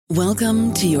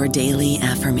Welcome to your daily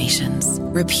affirmations.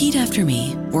 Repeat after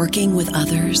me. Working with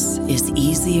others is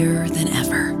easier than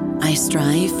ever. I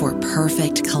strive for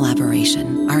perfect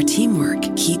collaboration. Our teamwork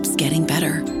keeps getting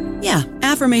better. Yeah,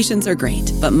 affirmations are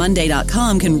great, but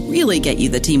Monday.com can really get you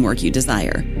the teamwork you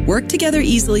desire. Work together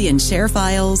easily and share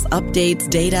files, updates,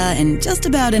 data, and just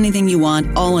about anything you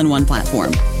want all in one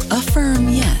platform. Affirm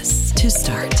yes to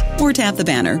start, or tap the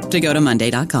banner to go to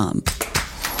Monday.com.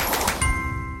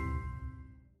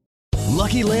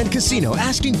 Lucky Land Casino,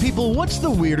 asking people, what's the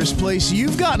weirdest place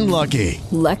you've gotten lucky?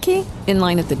 Lucky? In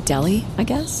line at the deli, I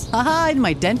guess? Aha, in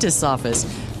my dentist's office.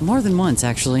 More than once,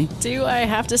 actually. Do I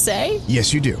have to say?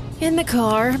 Yes, you do. In the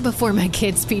car before my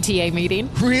kids' PTA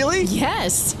meeting. Really?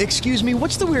 Yes. Excuse me,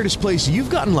 what's the weirdest place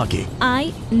you've gotten lucky?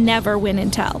 I never win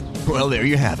and tell. Well, there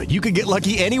you have it. You can get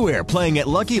lucky anywhere, playing at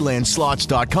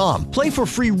LuckyLandSlots.com. Play for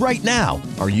free right now.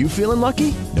 Are you feeling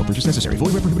lucky? No purchase necessary.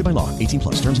 Void where prohibited by law. 18+.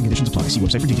 Terms and conditions apply. See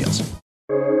website for details.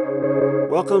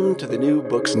 Welcome to the New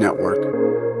Books Network.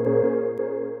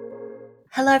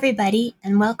 Hello, everybody,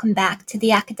 and welcome back to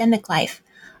The Academic Life,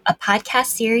 a podcast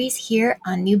series here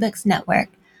on New Books Network.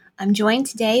 I'm joined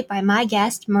today by my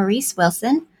guest, Maurice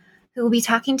Wilson, who will be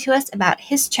talking to us about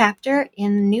his chapter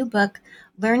in the new book,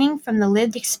 Learning from the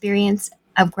Lived Experience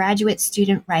of Graduate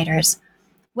Student Writers.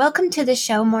 Welcome to the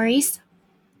show, Maurice.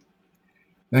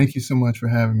 Thank you so much for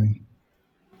having me.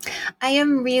 I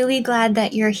am really glad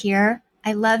that you're here.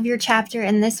 I love your chapter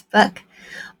in this book.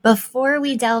 Before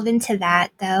we delve into that,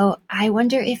 though, I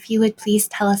wonder if you would please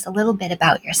tell us a little bit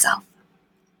about yourself.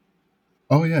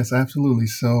 Oh, yes, absolutely.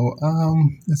 So,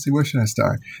 let's see, where should I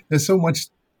start? There's so much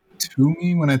to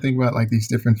me when I think about like these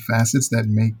different facets that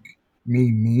make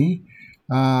me me.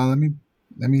 Let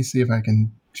me see if I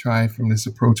can try from this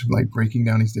approach of like breaking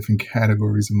down these different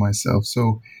categories of myself.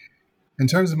 So, in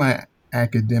terms of my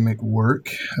academic work,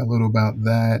 a little about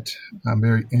that. I'm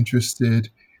very interested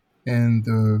in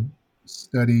the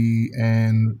study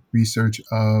and research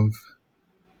of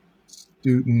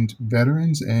student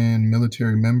veterans and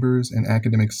military members in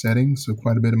academic settings. So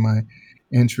quite a bit of my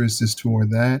interest is toward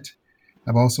that.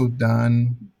 I've also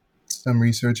done some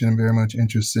research and I'm very much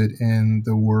interested in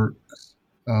the work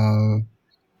of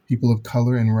people of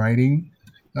color in writing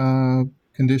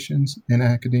conditions in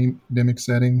academic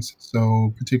settings,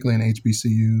 so particularly in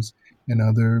HBCUs and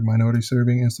other minority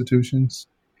serving institutions.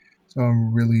 So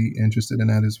I'm really interested in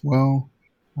that as well,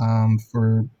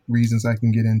 for reasons I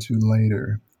can get into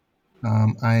later.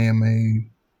 I am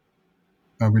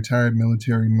a retired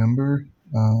military member.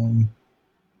 I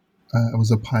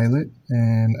was a pilot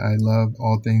and I love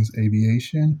all things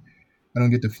aviation. I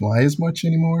don't get to fly as much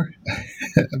anymore,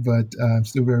 but I'm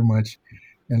still very much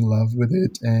in love with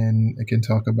it, and I can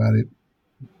talk about it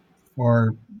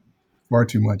far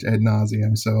too much ad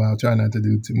nauseum. So I'll try not to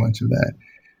do too much of that.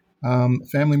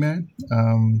 Family man,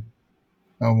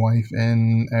 a wife,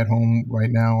 and at home right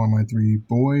now are my 3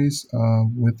 boys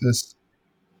with us,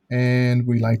 and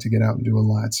we like to get out and do a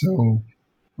lot. So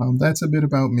that's a bit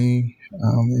about me.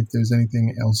 If there's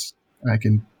anything else I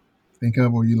can think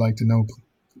of or you'd like to know,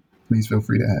 please feel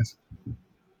free to ask.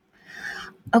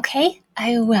 Okay,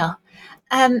 I will.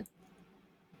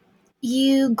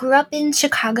 You grew up in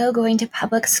Chicago going to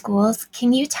public schools.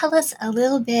 Can you tell us a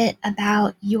little bit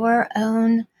about your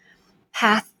own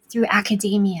path through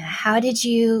academia? How did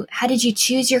you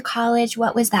choose your college?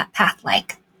 What was that path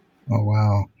like? Oh,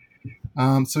 wow.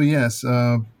 So yes,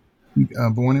 born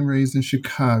and raised in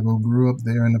Chicago, grew up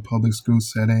there in the public school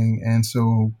setting. And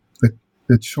so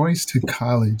the choice to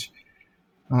college,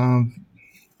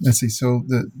 let's see. So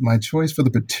my choice for the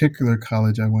particular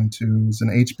college I went to was an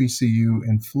HBCU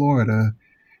in Florida.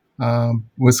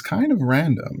 Was kind of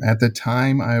random. At the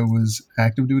time, I was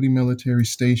active duty military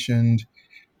stationed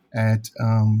at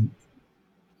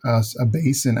a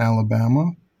base in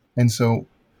Alabama, and so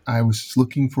I was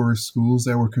looking for schools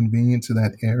that were convenient to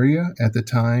that area at the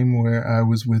time where I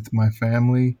was with my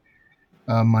family,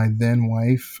 my then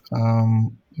wife,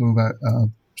 who got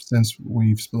since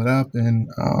we've split up and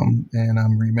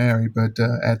I'm remarried. But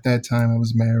at that time, I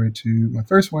was married to my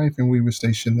first wife, and we were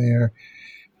stationed there.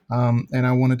 And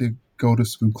I wanted to go to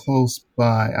school close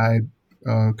by. I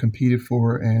competed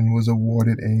for and was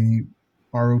awarded a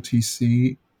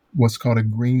ROTC, what's called a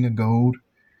Green to Gold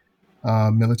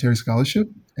military scholarship.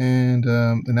 And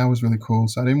that was really cool.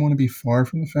 So I didn't want to be far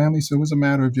from the family. So it was a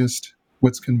matter of just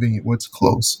what's convenient, what's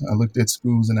close. I looked at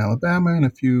schools in Alabama and a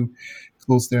few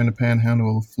close there in the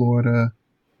panhandle of Florida,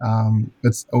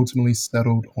 but ultimately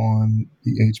settled on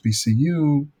the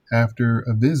HBCU after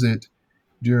a visit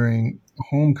during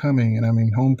homecoming, and I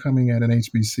mean homecoming at an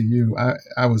HBCU,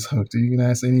 I was hooked. You can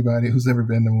ask anybody who's ever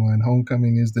been to one.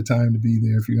 Homecoming is the time to be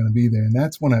there if you're going to be there, and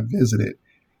that's when I visited,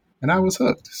 and I was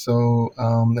hooked. So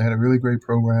they had a really great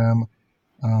program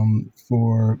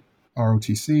for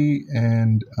ROTC,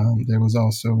 and there was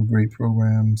also great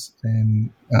programs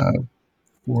and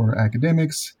for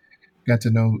academics. Got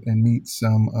to know and meet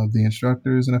some of the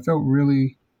instructors, and I felt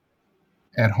really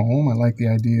at home. I like the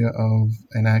idea of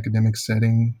an academic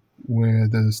setting where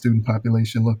the student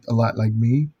population looked a lot like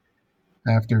me.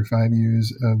 After 5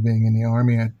 years of being in the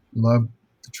Army, I loved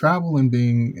to travel and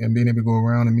being able to go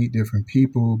around and meet different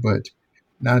people, but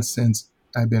not since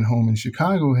I've been home in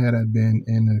Chicago had I been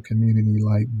in a community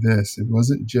like this. It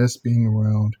wasn't just being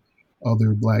around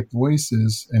other Black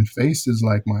voices and faces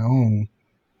like my own,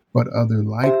 but other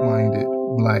like-minded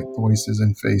Black voices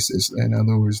and faces. In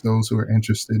other words, those who are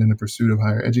interested in the pursuit of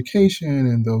higher education,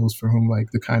 and those for whom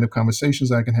like the kind of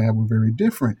conversations I can have were very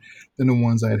different than the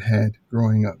ones I'd had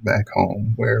growing up back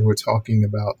home, where we're talking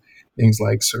about things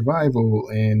like survival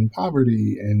and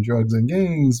poverty and drugs and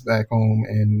gangs back home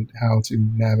and how to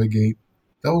navigate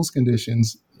those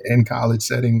conditions. In college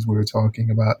settings, we're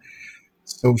talking about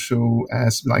social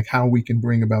as like how we can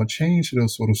bring about change to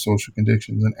those sort of social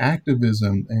conditions and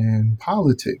activism and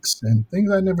politics and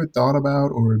things I never thought about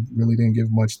or really didn't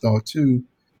give much thought to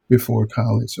before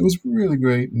college. So it was really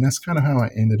great. And that's kind of how I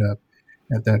ended up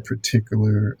at that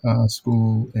particular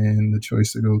school, and the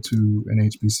choice to go to an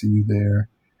HBCU there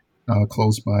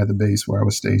close by the base where I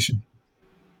was stationed.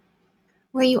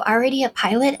 Were you already a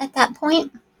pilot at that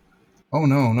point? Oh,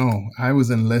 no. I was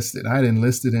enlisted. I had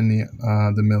enlisted in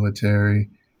the military,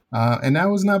 and that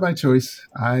was not by choice.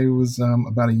 I was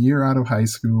about a year out of high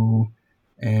school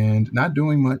and not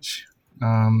doing much.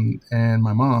 And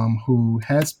my mom, who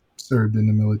has served in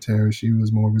the military, she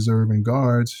was more reserve and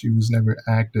guards. She was never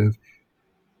active.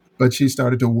 But she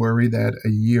started to worry that a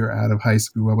year out of high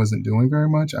school, I wasn't doing very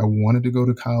much. I wanted to go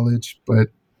to college, but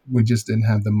we just didn't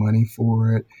have the money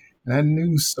for it. And I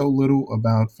knew so little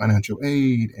about financial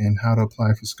aid and how to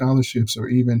apply for scholarships, or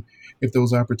even if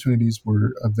those opportunities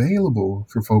were available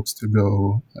for folks to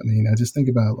go. I mean, I just think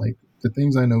about like the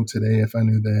things I know today. If I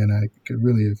knew then, I could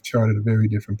really have charted a very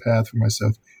different path for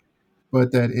myself.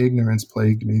 But that ignorance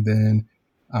plagued me then.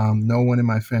 No one in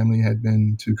my family had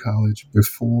been to college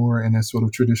before in that sort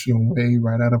of traditional way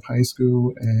right out of high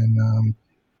school. And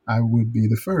I would be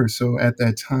the first. So at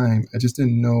that time, I just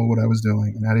didn't know what I was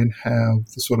doing, and I didn't have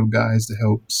the sort of guys to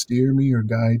help steer me or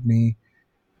guide me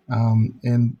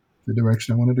in the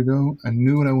direction I wanted to go. I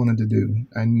knew what I wanted to do.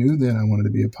 I knew then I wanted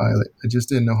to be a pilot. I just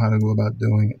didn't know how to go about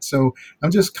doing it. So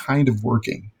I'm just kind of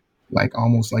working, like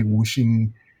almost like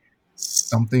wishing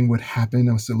something would happen,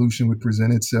 a solution would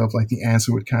present itself, like the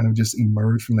answer would kind of just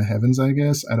emerge from the heavens, I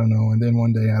guess. I don't know. And then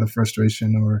one day, out of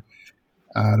frustration or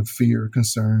out of fear or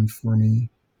concern for me,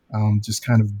 just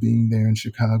kind of being there in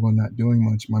Chicago and not doing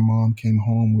much, my mom came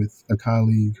home with a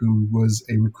colleague who was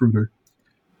a recruiter.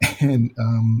 And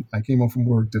I came home from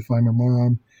work to find my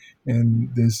mom and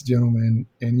this gentleman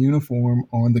in uniform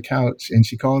on the couch. And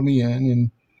she called me in,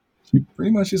 and she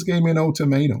pretty much just gave me an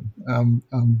ultimatum.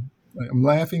 I'm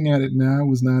laughing at it now. It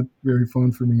was not very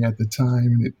fun for me at the time.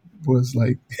 And it was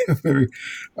like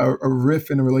a riff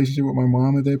in a relationship with my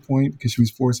mom at that point, because she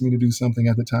was forcing me to do something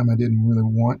at the time I didn't really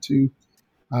want to.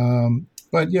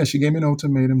 But yeah, she gave me an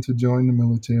ultimatum to join the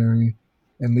military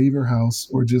and leave her house,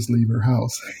 or just leave her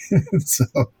house. So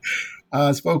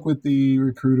I spoke with the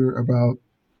recruiter about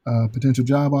potential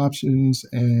job options,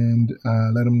 and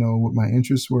let him know what my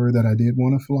interests were, that I did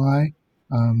want to fly,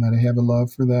 that I have a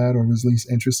love for that, or was at least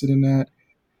interested in that.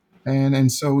 And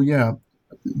so, yeah,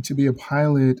 to be a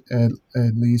pilot, at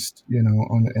least,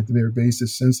 at the very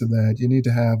basis sense of that, you need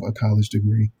to have a college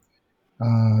degree.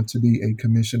 To be a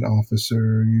commissioned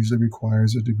officer usually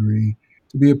requires a degree.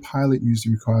 To be a pilot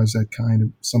usually requires that kind of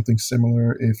something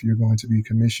similar if you're going to be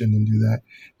commissioned and do that.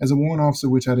 As a warrant officer,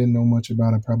 which I didn't know much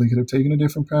about, I probably could have taken a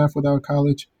different path without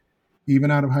college,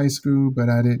 even out of high school, but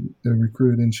the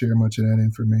recruiter didn't share much of that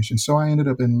information. So I ended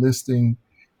up enlisting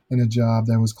in a job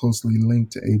that was closely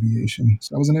linked to aviation.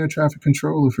 So I was an air traffic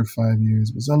controller for 5 years.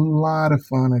 It was a lot of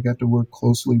fun. I got to work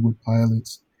closely with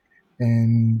pilots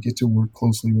and get to work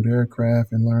closely with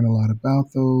aircraft and learn a lot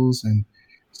about those, and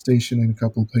stationed in a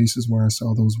couple of places where I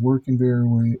saw those work in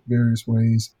various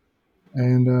ways,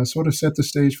 and sort of set the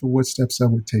stage for what steps I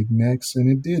would take next. And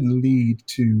it did lead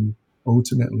to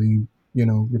ultimately,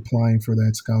 applying for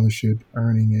that scholarship,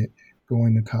 earning it,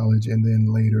 going to college, and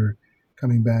then later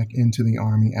coming back into the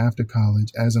Army after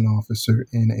college as an officer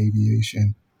in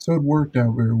aviation. So it worked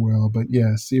out very well. But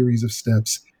yeah, series of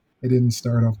steps. It didn't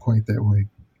start off quite that way.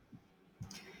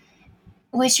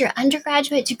 Was your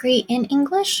undergraduate degree in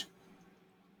English?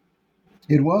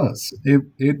 It was.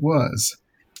 It was.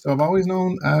 So I've always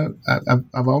known.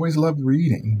 I've always loved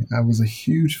reading. I was a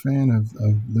huge fan of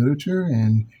literature,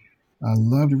 and I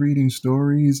loved reading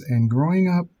stories. And growing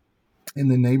up in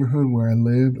the neighborhood where I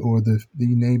lived, or the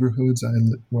neighborhoods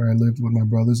where I lived with my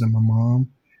brothers and my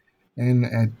mom, and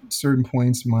at certain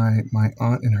points, my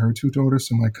aunt and her two daughters,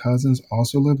 so my cousins,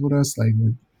 also lived with us. Like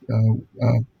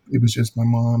it was just my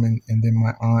mom and then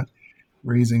my aunt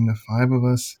raising the five of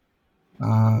us.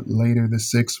 Later, the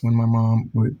six, when my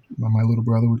little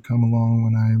brother would come along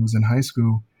when I was in high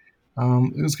school.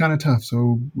 It was kind of tough.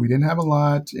 So we didn't have a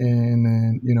lot,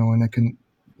 and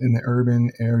in the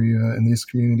urban area, in this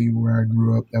community where I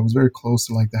grew up, that was very close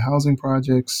to like the housing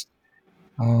projects.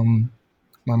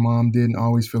 My mom didn't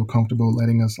always feel comfortable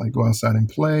letting us like go outside and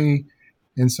play,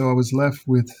 and so I was left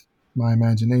with my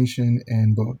imagination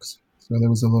and books. So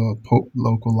there was a little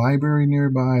local library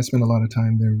nearby. I spent a lot of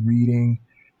time there reading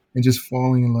and just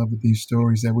falling in love with these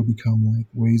stories that would become like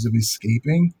ways of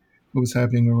escaping what was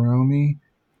happening around me.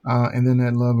 And then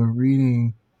that love of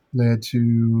reading led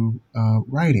to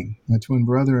writing. My twin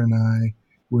brother and I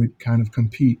would kind of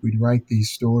compete. We'd write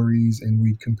these stories and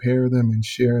we'd compare them and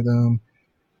share them.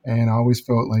 And I always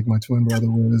felt like my twin brother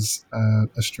was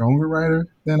a stronger writer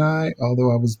than I,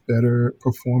 although I was better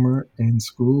performer in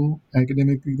school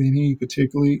academically than he,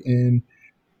 particularly in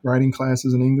writing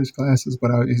classes and English classes.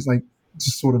 But he's like,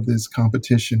 just sort of this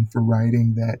competition for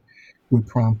writing that would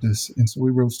prompt us. And so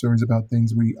we wrote stories about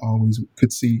things we always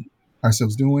could see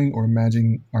ourselves doing or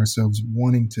imagine ourselves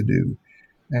wanting to do.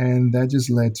 And that just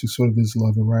led to sort of this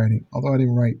love of writing. Although I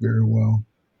didn't write very well,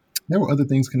 there were other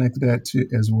things connected to that too,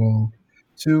 as well.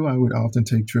 Too, I would often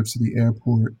take trips to the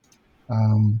airport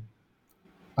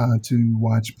to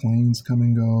watch planes come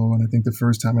and go. And I think the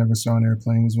first time I ever saw an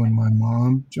airplane was when my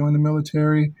mom joined the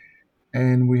military.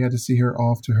 And we had to see her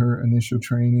off to her initial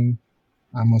training.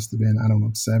 I must have been,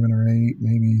 7 or 8,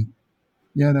 maybe.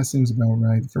 Yeah, that seems about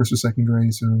right. First or second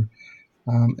grade. So,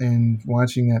 and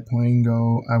watching that plane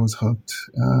go, I was hooked.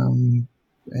 And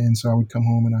so I would come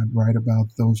home and I'd write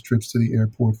about those trips to the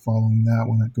airport following that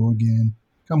one. I'd go again,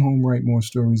 come home, write more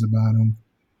stories about them. I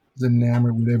was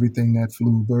enamored with everything that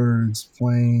flew, birds,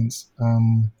 planes,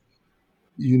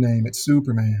 you name it,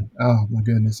 Superman. Oh my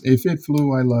goodness. If it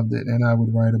flew, I loved it. And I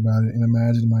would write about it and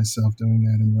imagine myself doing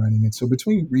that and writing it. So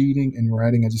between reading and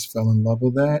writing, I just fell in love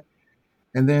with that.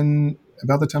 And then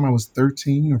about the time I was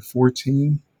 13 or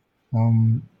 14,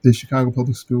 the Chicago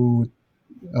Public School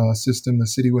system, the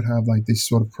city would have like this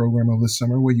sort of program over the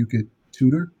summer where you could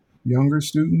tutor younger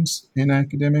students in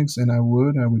academics. And I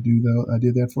would do that. I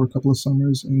did that for a couple of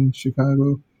summers in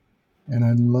Chicago. And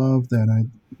I loved that.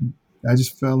 I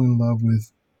just fell in love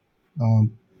with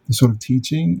the sort of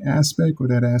teaching aspect, or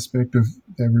that aspect of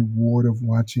that reward of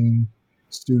watching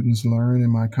students learn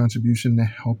and my contribution to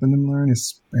helping them learn,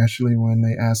 especially when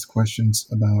they ask questions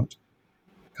about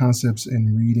concepts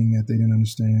in reading that they didn't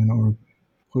understand, or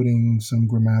putting some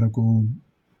grammatical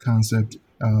concept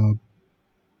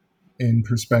in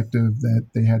perspective that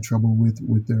they had trouble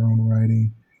with their own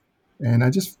writing. And I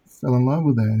just fell in love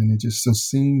with that. And it just, so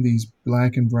seeing these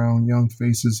black and brown young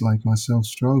faces like myself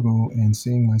struggle, and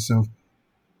seeing myself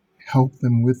help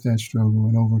them with that struggle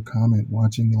and overcome it,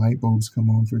 watching light bulbs come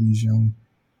on for these young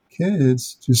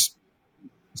kids, just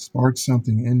sparked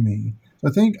something in me. So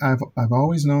I think I've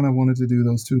always known I wanted to do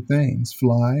those two things,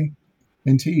 fly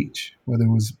and teach, whether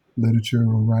it was literature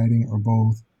or writing or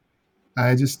both.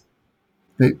 I've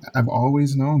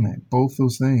always known that, both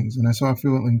those things. And so I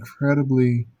feel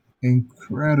incredibly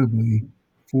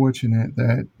fortunate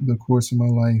that the course of my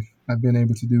life, I've been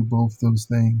able to do both those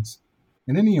things.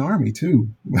 And in the Army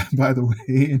too, by the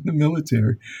way, in the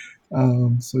military.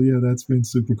 So yeah, that's been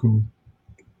super cool.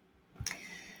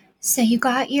 So you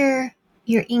got your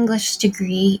English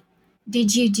degree.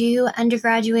 Did you do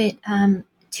undergraduate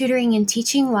tutoring and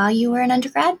teaching while you were an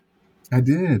undergrad? I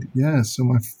did, yes. So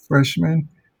my first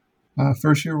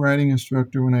year writing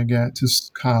instructor when I got to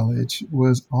college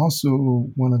was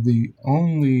also one of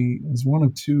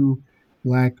two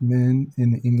Black men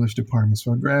in the English department.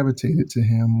 So I gravitated to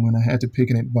him when I had to pick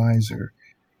an advisor.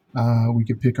 We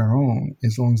could pick our own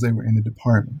as long as they were in the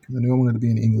department, because I knew I wanted to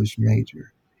be an English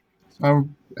major. So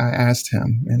I asked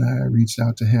him, and I reached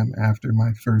out to him after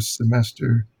my first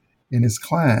semester in his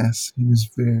class.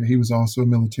 He was also a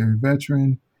military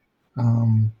veteran.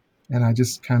 And I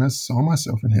just kind of saw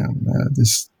myself in him,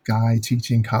 this guy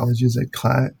teaching colleges at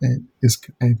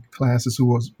classes who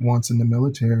was once in the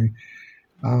military.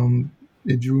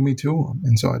 It drew me to him.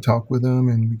 And so I talked with him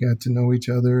and we got to know each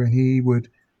other. And he would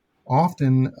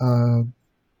often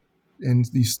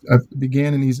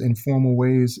began in these informal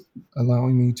ways,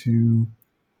 allowing me to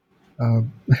uh,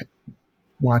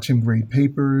 watch him grade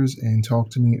papers and talk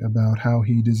to me about how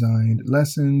he designed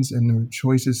lessons and the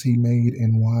choices he made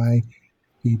and why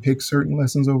he picked certain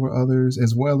lessons over others,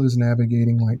 as well as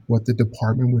navigating like what the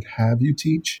department would have you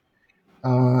teach,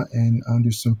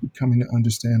 so coming to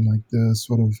understand like the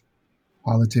sort of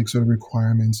politics or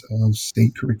requirements of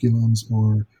state curriculums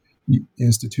or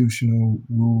institutional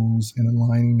rules, and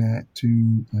aligning that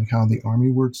to like how the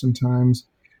Army works sometimes,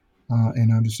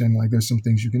 and understanding like there's some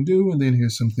things you can do and then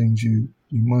here's some things you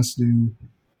must do.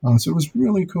 So it was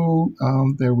really cool.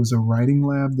 There was a writing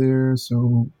lab there,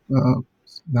 so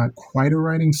not quite a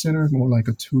writing center, more like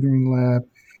a tutoring lab.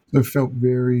 So it felt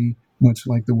very much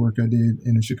like the work I did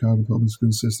in the Chicago public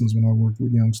school systems when I worked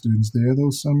with young students there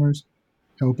those summers,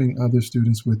 helping other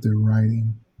students with their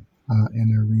writing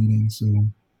and their reading. So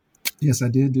yes, I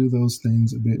did do those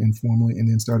things a bit informally and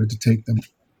then started to take them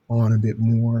on a bit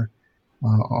more,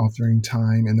 offering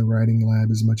time in the writing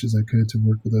lab as much as I could to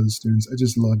work with other students. I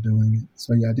just love doing it.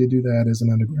 So yeah, I did do that as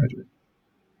an undergraduate.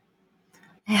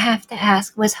 I have to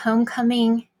ask, was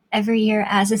homecoming every year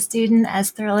as a student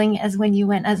as thrilling as when you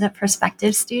went as a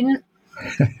prospective student?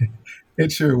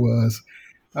 It sure was,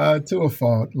 to a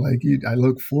fault. Like I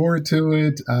look forward to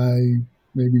it. I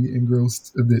maybe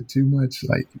engrossed a bit too much.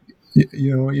 Like,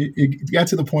 it got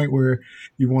to the point where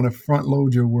you want to front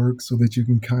load your work so that you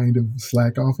can kind of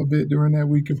slack off a bit during that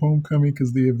week of homecoming,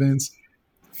 because the events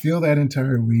feel that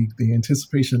entire week, the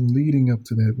anticipation leading up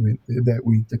to that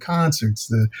week, the concerts,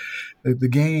 the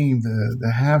game,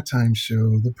 the halftime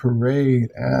show, the parade.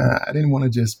 I didn't want to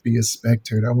just be a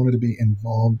spectator. I wanted to be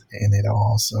involved in it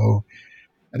all. So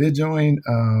I did join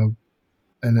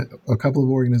a couple of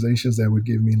organizations that would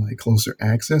give me like closer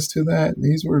access to that.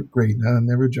 These were great. I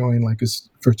never joined like a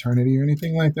fraternity or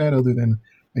anything like that, other than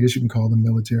I guess you can call the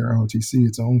military ROTC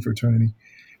its own fraternity,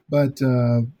 but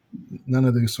none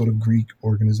of the sort of Greek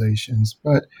organizations.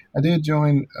 But I did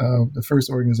join. The first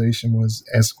organization was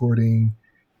escorting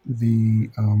the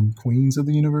queens of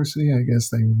the university. I guess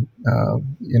they,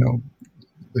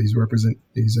 these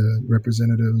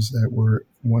representatives that were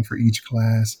one for each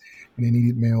class, and they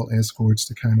needed male escorts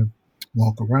to kind of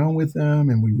walk around with them,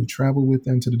 and we would travel with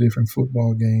them to the different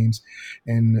football games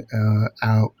and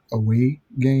out away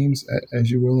games,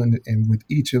 as you will. And with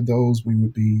each of those, we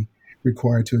would be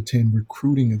required to attend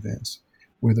recruiting events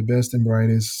where the best and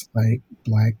brightest, like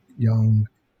Black young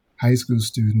high school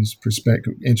students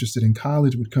interested in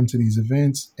college would come to these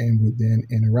events and would then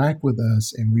interact with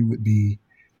us, and we would be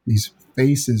these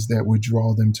faces that would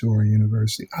draw them to our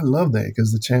university. I love that,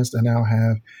 because the chance to now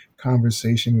have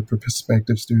conversation with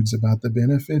prospective students about the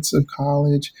benefits of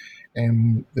college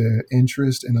and the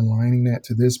interest in aligning that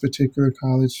to this particular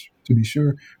college, to be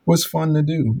sure, was fun to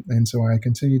do. And so I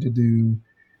continue to do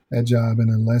that job in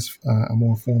a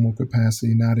more formal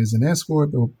capacity, not as an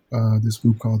escort, but this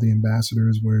group called the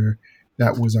Ambassadors, where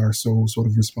that was our sole sort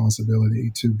of responsibility,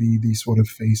 to be these sort of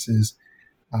faces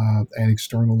at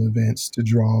external events to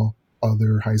draw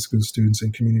other high school students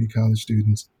and community college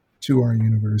students to our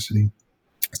university.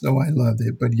 So I loved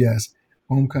it. But yes,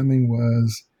 homecoming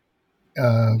was,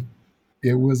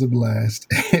 it was a blast.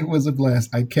 It was a blast.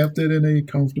 I kept it in a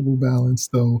comfortable balance,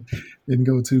 though. Didn't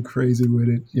go too crazy with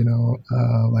it.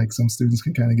 Like some students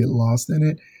can kind of get lost in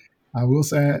it. I will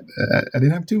say I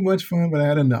didn't have too much fun, but I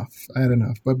had enough.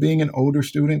 But being an older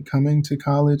student coming to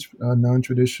college,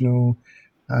 non-traditional,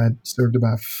 I served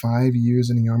about 5 years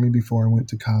in the Army before I went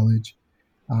to college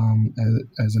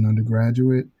as an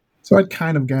undergraduate. So I'd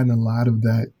kind of gotten a lot of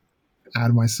that out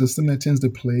of my system. That tends to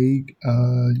plague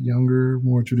younger,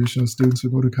 more traditional students who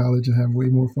go to college and have way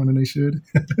more fun than they should.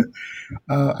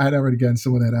 I'd already gotten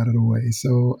some of that out of the way,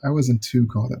 so I wasn't too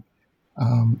caught up.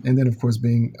 And then, of course,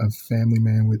 being a family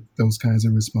man with those kinds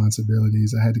of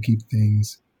responsibilities, I had to keep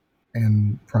things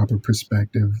in proper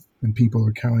perspective. When people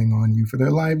are counting on you for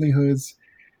their livelihoods,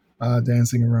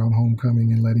 dancing around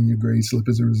homecoming and letting your grades slip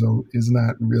as a result is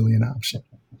not really an option.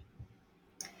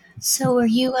 So were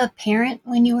you a parent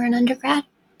when you were an undergrad?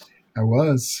 I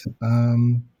was.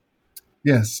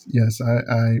 Yes.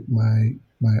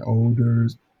 My older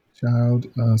child,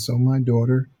 so my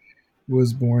daughter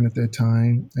was born at that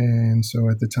time. And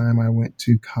so at the time I went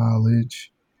to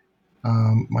college,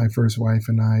 my first wife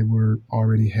and I were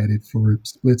already headed for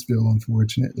Splitsville,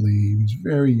 unfortunately. I was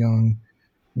very young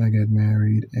when I got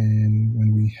married and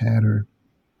when we had her.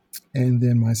 And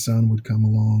then my son would come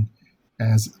along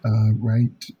as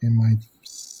right in my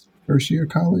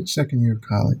second year of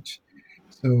college.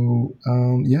 So,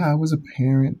 I was a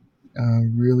parent,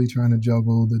 really trying to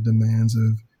juggle the demands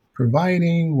of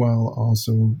providing while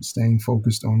also staying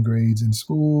focused on grades in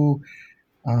school,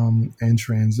 and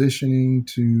transitioning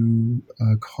to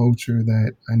a culture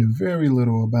that I knew very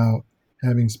little about,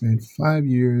 having spent 5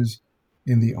 years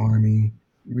in the Army,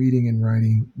 reading and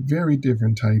writing very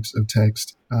different types of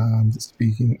text,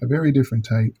 speaking a very different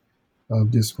type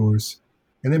of discourse.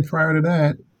 And then prior to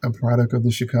that, a product of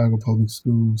the Chicago public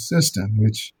school system,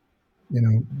 which,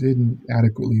 didn't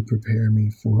adequately prepare me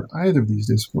for either of these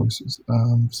discourses.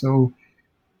 So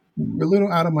a little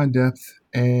out of my depth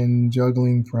and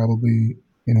juggling probably,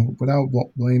 without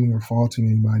blaming or faulting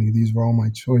anybody. These were all my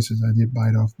choices. I did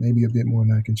bite off maybe a bit more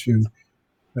than I can chew,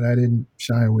 but I didn't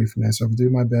shy away from that. So I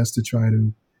did my best to try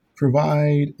to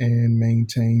provide and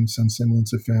maintain some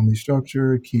semblance of family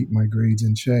structure, keep my grades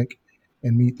in check,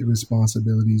 and meet the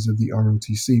responsibilities of the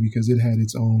ROTC, because it had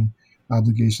its own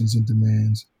obligations and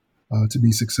demands to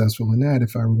be successful in that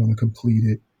if I were going to complete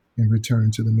it and return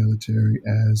to the military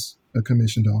as a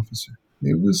commissioned officer.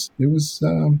 Yes,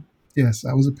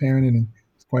 I was a parent, and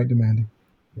it's quite demanding.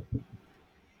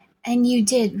 And you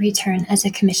did return as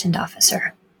a commissioned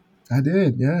officer. I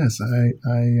did, yes. I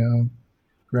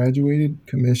graduated,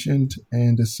 commissioned,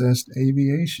 and assessed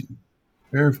aviation.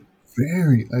 Very,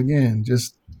 very, again,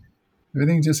 just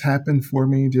everything just happened for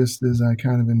me just as I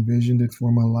kind of envisioned it for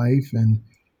my life. And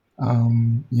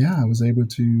I was able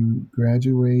to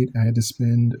graduate. I had to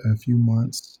spend a few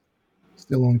months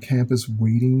still on campus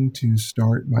waiting to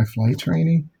start my flight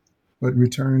training, but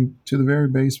returned to the very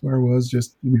base where I was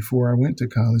just before I went to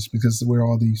college, because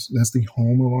that's the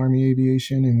home of Army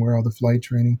Aviation and where all the flight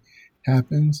training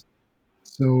happens.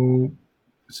 So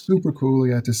super cool. I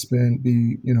got to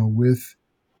be with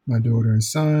my daughter and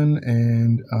son,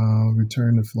 and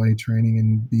return to flight training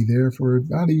and be there for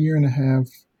about a year and a half,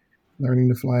 learning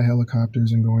to fly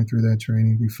helicopters and going through that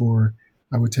training before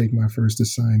I would take my first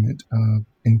assignment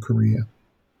in Korea.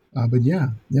 But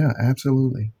yeah,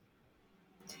 absolutely.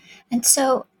 And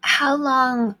so how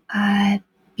long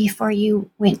before you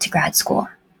went to grad school?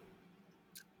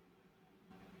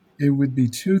 It would be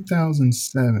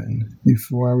 2007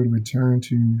 before I would return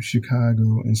to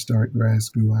Chicago and start grad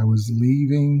school. I was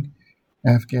leaving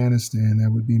Afghanistan.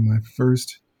 That would be my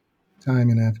first time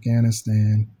in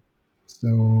Afghanistan.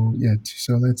 So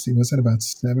let's see, was that about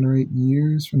 7 or 8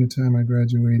 years from the time I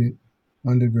graduated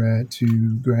undergrad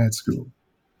to grad school?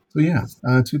 So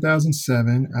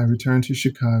 2007, I returned to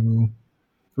Chicago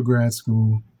for grad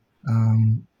school.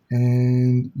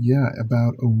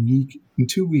 About 2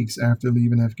 weeks after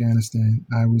leaving Afghanistan,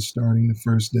 I was starting the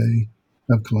first day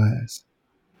of class.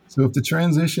 So if the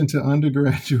transition to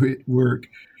undergraduate work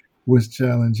was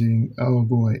challenging, oh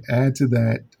boy, add to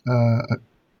that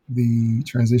the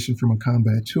transition from a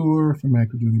combat tour, from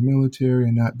active duty military,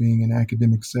 and not being in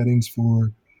academic settings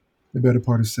for the better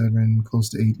part of 7, close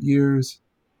to 8 years,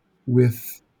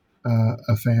 with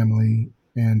a family.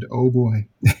 And oh boy,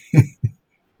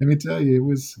 let me tell you, it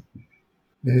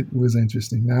was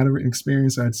interesting. Not an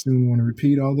experience I'd soon want to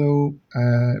repeat, although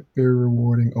very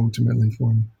rewarding ultimately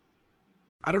for me.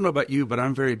 I don't know about you, but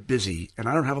I'm very busy and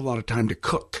I don't have a lot of time to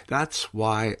cook. That's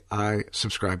why I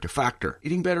subscribe to Factor.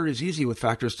 Eating better is easy with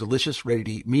Factor's delicious,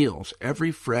 ready-to-eat meals.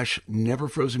 Every fresh, never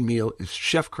frozen meal is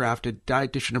chef-crafted,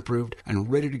 dietitian approved,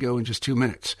 and ready to go in just 2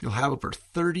 minutes. You'll have over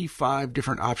 35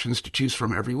 different options to choose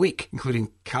from every week,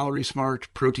 including Calorie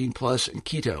Smart, Protein Plus, and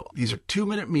Keto. These are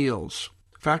 2-minute meals.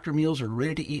 Factor meals are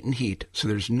ready to eat and heat, so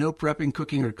there's no prepping,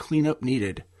 cooking, or cleanup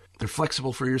needed. They're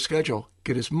flexible for your schedule.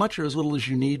 Get as much or as little as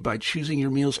you need by choosing your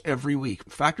meals every week.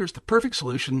 Factor's the perfect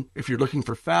solution if you're looking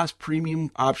for fast, premium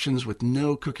options with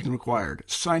no cooking required.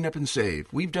 Sign up and save.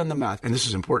 We've done the math, and this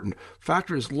is important.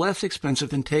 Factor is less expensive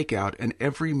than takeout, and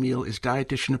every meal is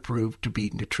dietitian approved to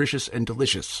be nutritious and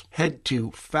delicious. Head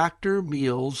to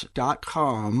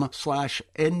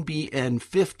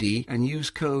factormeals.com/NBN50 and use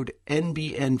code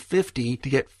NBN50 to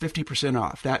get 50%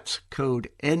 off. That's code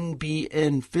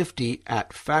NBN50 at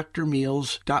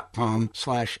factormeals.com/NBN50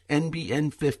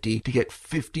 to get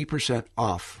 50%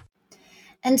 off.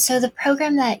 And so the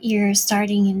program that you're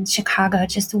starting in Chicago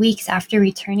just weeks after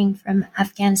returning from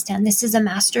Afghanistan, this is a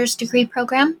master's degree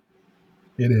program?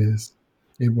 It is.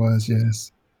 It was,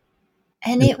 yes.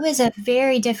 And it was a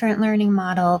very different learning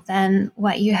model than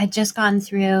what you had just gone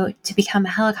through to become a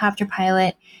helicopter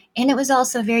pilot. And it was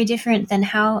also very different than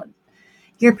how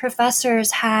your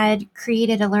professors had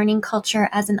created a learning culture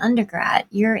as an undergrad.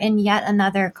 You're in yet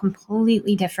another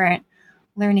completely different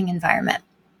learning environment.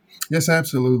 Yes,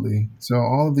 absolutely. So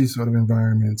all of these sort of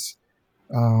environments,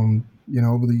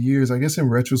 over the years, I guess in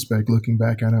retrospect, looking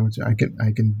back at it,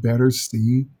 I can better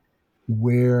see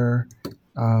where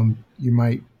you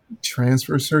might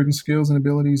transfer certain skills and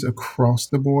abilities across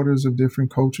the borders of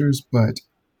different cultures, but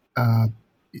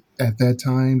at that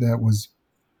time, that was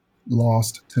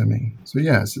lost to me. So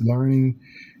yes, learning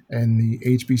and the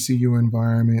HBCU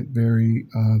environment, very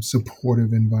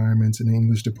supportive environments in the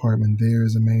English department there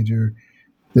is a major.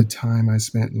 The time I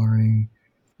spent learning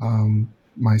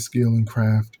my skill and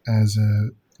craft as a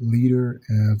leader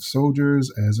of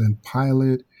soldiers, as a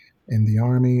pilot in the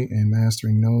Army, and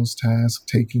mastering those tasks,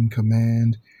 taking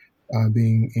command,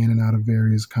 being in and out of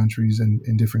various countries and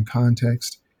in different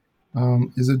contexts,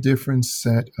 is a different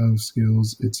set of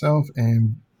skills itself,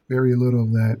 and very little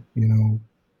of that,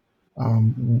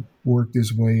 worked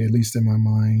this way, at least in my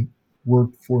mind,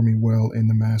 worked for me well in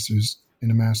the master's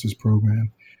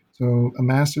program. So a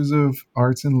master's of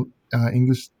arts in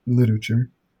English literature,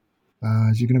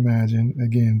 as you can imagine,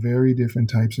 again, very different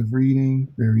types of reading,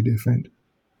 very different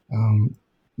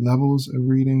levels of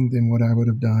reading than what I would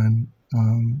have done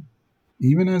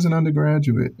even as an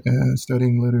undergraduate,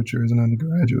 studying literature as an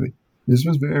undergraduate. This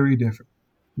was very different.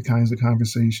 The kinds of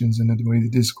conversations and the way the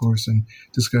discourse and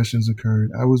discussions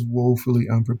occurred. I was woefully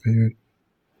unprepared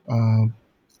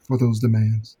for those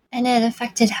demands. And it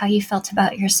affected how you felt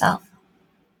about yourself.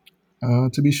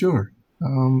 To be sure.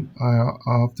 I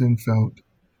often felt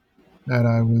that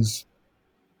I was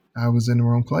in the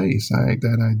wrong place,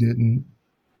 that I didn't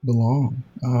belong.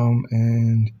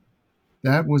 And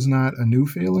that was not a new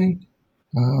feeling.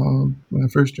 When I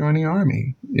first joined the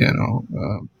Army,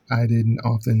 I didn't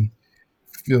often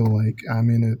feel like I'm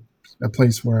in a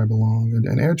place where I belong.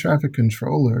 An air traffic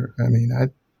controller,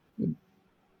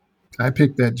 I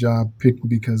picked that job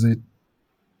because it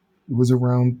was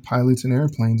around pilots and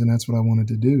airplanes, and that's what I wanted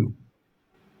to do.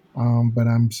 But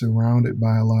I'm surrounded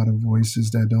by a lot of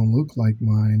voices that don't look like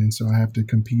mine, and so I have to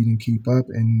compete and keep up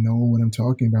and know what I'm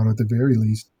talking about, or at the very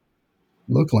least,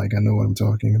 look like I know what I'm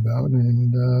talking about,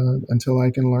 and until I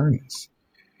can learn this,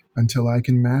 until I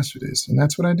can master this. And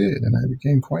that's what I did, and I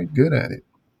became quite good at it.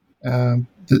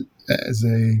 As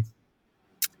a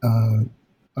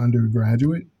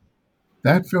undergraduate,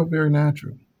 that felt very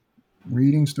natural.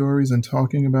 Reading stories and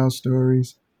talking about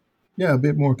stories, a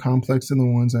bit more complex than the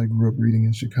ones I grew up reading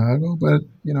in Chicago, but,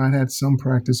 I'd had some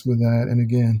practice with that. And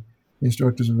again, the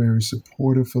instructors were very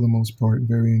supportive for the most part,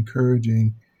 very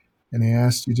encouraging, and they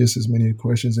asked you just as many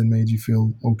questions and made you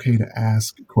feel okay to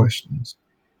ask questions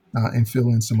and fill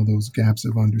in some of those gaps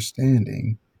of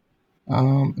understanding.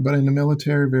 But in the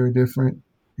military, very different.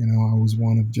 I was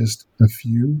one of just a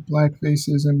few Black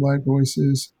faces and Black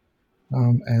voices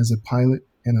as a pilot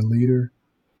and a leader.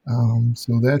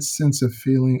 So that sense of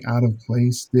feeling out of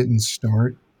place didn't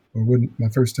start, or wouldn't. My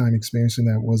first time experiencing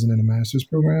that wasn't in a master's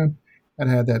program. I'd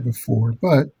had that before,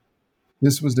 but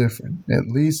this was different. At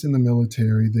least in the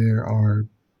military, there are,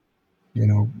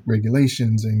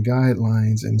 regulations and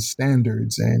guidelines and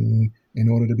standards. And in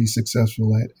order to be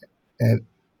successful at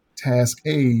task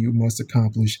A, you must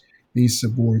accomplish these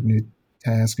subordinate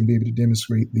tasks and be able to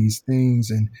demonstrate these things.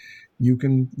 And you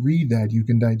can read that, you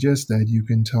can digest that, you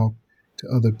can talk to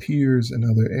other peers in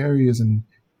other areas and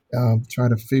try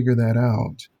to figure that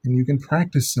out. And you can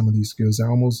practice some of these skills. They're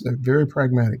almost very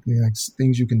pragmatic, like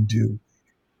things you can do.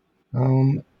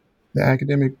 The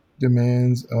academic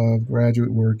demands of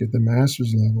graduate work at the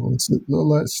master's level, it's a little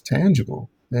less tangible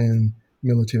than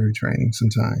military training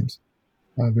sometimes.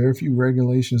 Very few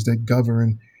regulations that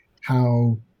govern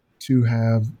how to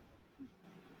have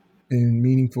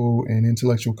meaningful and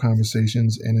intellectual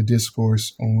conversations and a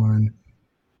discourse on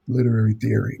literary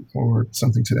theory or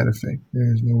something to that effect.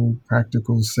 There's no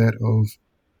practical set of,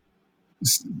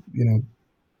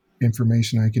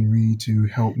 information I can read to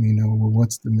help me know, well,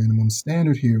 what's the minimum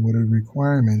standard here? What are the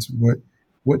requirements?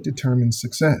 What determines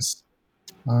success?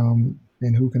 And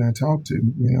who can I talk to,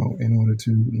 in order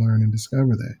to learn and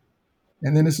discover that?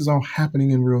 And then this is all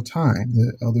happening in real time.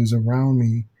 The others around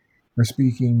me are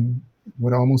speaking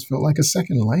what almost felt like a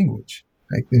second language.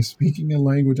 Like they're speaking a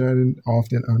language I didn't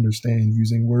often understand,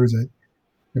 using words I'd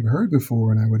never heard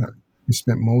before. And I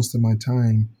spent most of my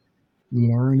time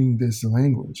learning this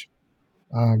language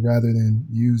rather than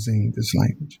using this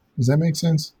language. Does that make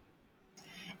sense?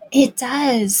 It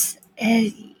does.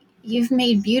 You've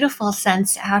made beautiful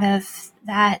sense out of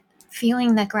that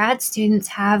feeling that grad students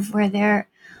have where they're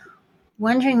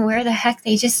wondering where the heck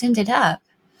they just ended up.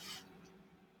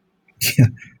 Yeah,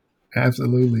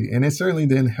 absolutely. And it certainly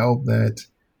didn't help that,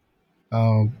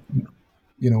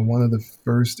 one of the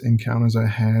first encounters I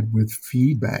had with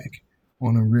feedback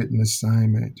on a written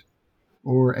assignment,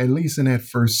 or at least in that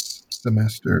first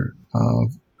semester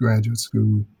of graduate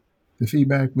school, the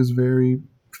feedback was very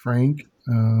frank,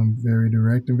 very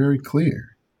direct, and very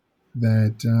clear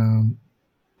that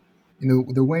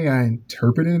the way I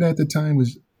interpreted it at the time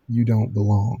was you don't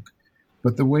belong.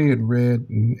 But the way it read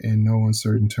in no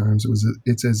uncertain terms,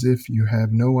 it's as if you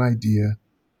have no idea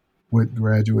what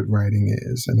graduate writing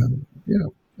is. And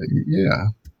yeah,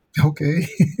 okay,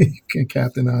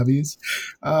 Captain Obvious.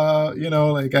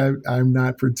 I'm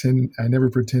not pretending. I never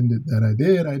pretended that I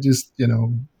did. I just,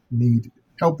 need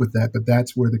help with that. But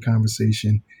that's where the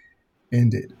conversation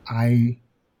ended. I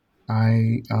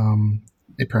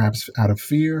perhaps out of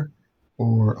fear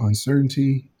or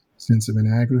uncertainty, sense of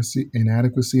inadequacy,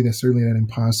 that's certainly that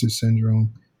imposter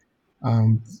syndrome,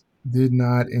 did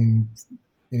not in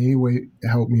any way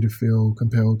help me to feel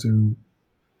compelled to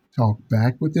talk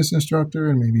back with this instructor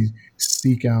and maybe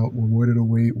seek out, well,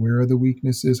 where are the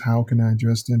weaknesses? How can I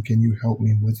address them? Can you help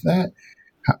me with that?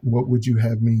 What would you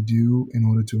have me do in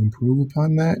order to improve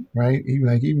upon that? Right?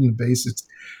 Even the basics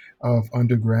of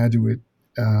undergraduate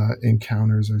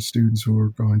encounters or students who are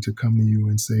going to come to you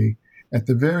and say, at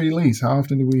the very least, how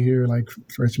often do we hear like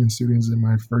freshman students in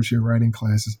my first year writing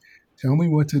classes, tell me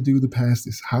what to do to pass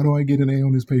this. How do I get an A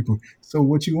on this paper? So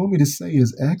what you want me to say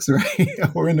is X, right?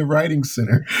 Or in the writing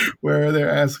center where they're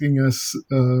asking us,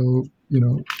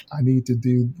 I need to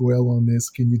do well on this.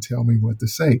 Can you tell me what to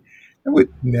say? I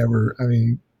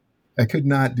could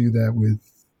not do that with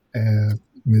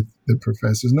the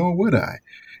professors, nor would I.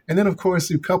 And then, of course,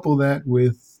 you couple that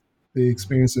with the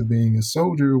experience of being a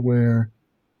soldier where,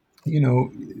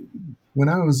 when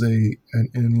I was an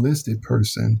enlisted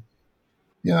person,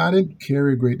 I didn't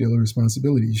carry a great deal of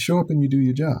responsibility. You show up and you do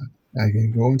your job. I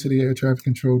can go into the air traffic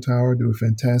control tower, do a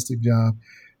fantastic job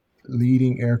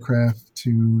leading aircraft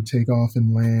to take off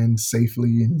and land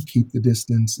safely and keep the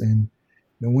distance, and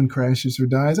no one crashes or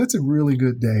dies. That's a really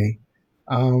good day.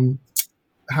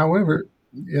 However,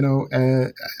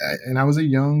 and I was a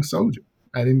young soldier.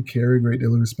 I didn't carry a great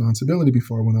deal of responsibility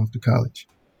before I went off to college.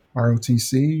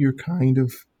 ROTC, you're kind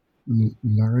of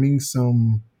learning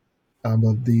some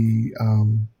of the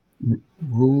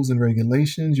rules and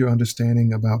regulations, your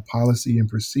understanding about policy and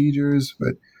procedures,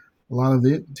 but a lot of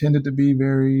it tended to be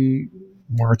very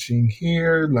marching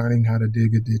here, learning how to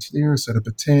dig a ditch there, set up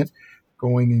a tent,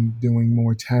 going and doing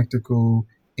more tactical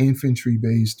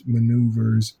infantry-based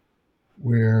maneuvers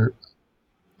where,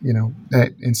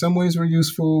 that in some ways were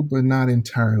useful, but not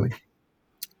entirely.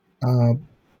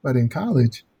 But in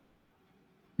college,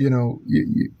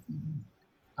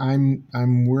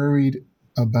 I'm worried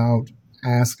about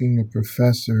asking a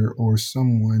professor or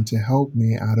someone to help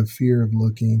me out of fear of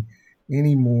looking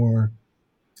any more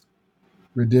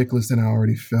ridiculous than I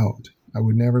already felt. I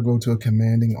would never go to a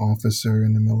commanding officer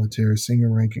in the military,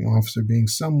 senior ranking officer, being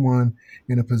someone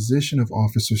in a position of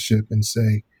officership and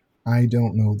say, I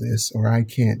don't know this, or I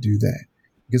can't do that.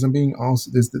 Because I'm being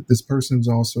also, this person's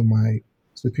also my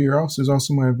superior officer, is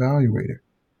also my evaluator.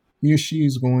 He or she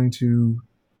is going to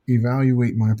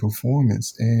evaluate my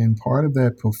performance. And part of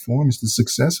that performance, the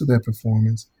success of that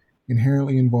performance,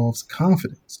 inherently involves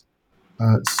confidence,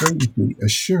 certainty,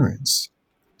 assurance,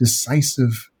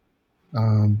 decisive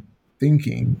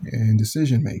thinking, and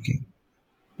decision making.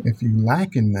 If you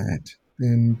lack in that,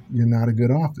 then you're not a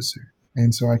good officer.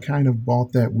 And so I kind of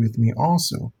brought that with me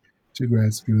also to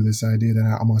grad school, this idea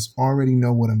that I must already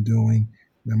know what I'm doing,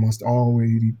 and I must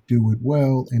already do it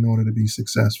well in order to be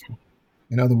successful.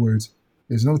 In other words,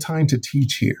 there's no time to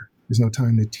teach here. There's no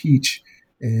time to teach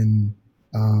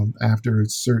after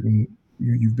it's certain,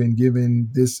 you've been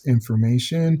given this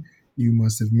information, you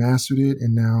must have mastered it,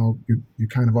 and now you're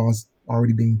kind of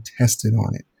already being tested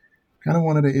on it. Kind of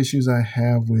one of the issues I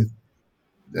have with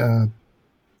the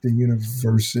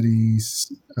university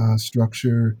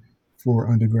structure for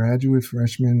undergraduate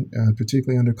freshmen,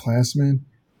 particularly underclassmen,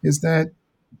 is that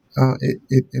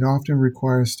it often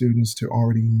requires students to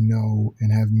already know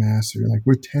and have mastered. Like,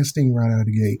 we're testing right out of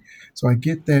the gate. So I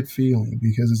get that feeling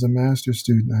because as a master's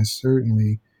student, I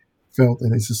certainly felt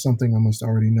that this is something I must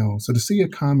already know. So to see a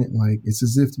comment like, it's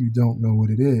as if you don't know what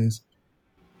it is,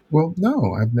 well,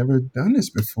 no, I've never done this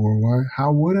before. Why?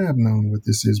 How would I have known what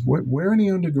this is? Where in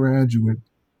the undergraduate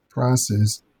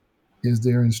process is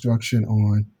there instruction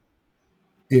on,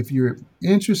 if you're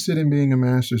interested in being a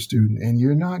master's student and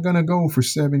you're not going to go for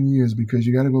 7 years because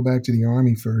you got to go back to the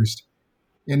Army first,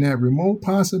 in that remote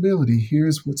possibility,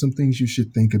 here's some things you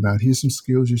should think about. Here's some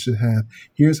skills you should have.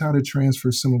 Here's how to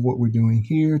transfer some of what we're doing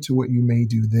here to what you may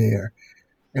do there.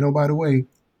 And oh, by the way,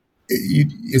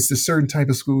 it's a certain type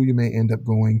of school you may end up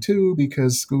going to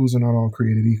because schools are not all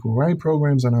created equal, right?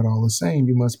 Programs are not all the same.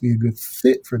 You must be a good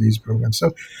fit for these programs.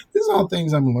 So these are all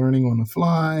things I'm learning on the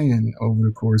fly, and over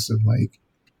the course of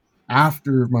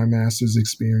after my master's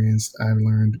experience, I've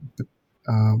learned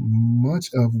much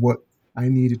of what I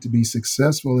needed to be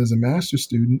successful as a master's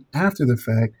student after the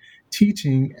fact,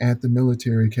 teaching at the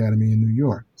military academy in New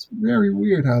York. It's very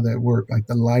weird how that worked. Like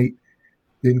the light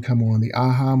didn't come on, the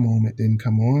aha moment didn't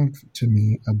come on to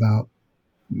me about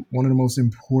one of the most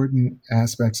important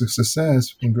aspects of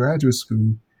success in graduate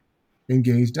school,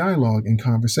 engaged dialogue and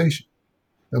conversation.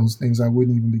 Those things I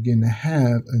wouldn't even begin to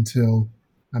have until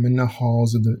I'm in the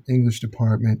halls of the English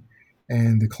department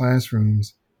and the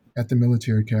classrooms at the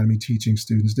military academy teaching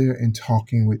students there and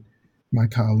talking with my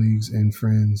colleagues and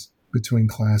friends between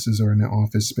classes or in the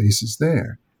office spaces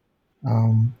there.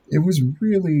 That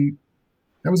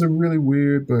was a really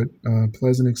weird but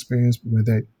pleasant experience where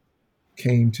that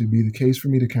came to be the case for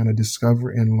me to kind of discover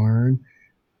and learn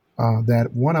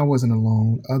that, one, I wasn't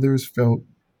alone. Others felt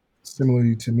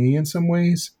similarly to me in some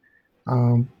ways,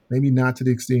 maybe not to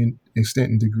the extent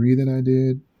and degree that I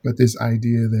did, but this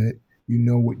idea that you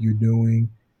know what you're doing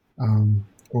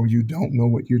or you don't know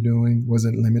what you're doing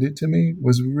wasn't limited to me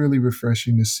was really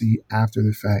refreshing to see after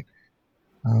the fact.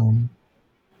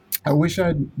 I wish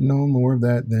I'd known more of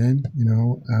that then. You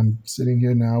know, I'm sitting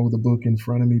here now with a book in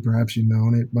front of me. Perhaps you've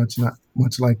known it, much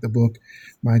like the book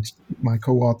my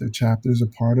co-author chapters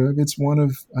are part of. It's one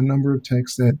of a number of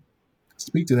texts that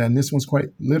speak to that. And this one's quite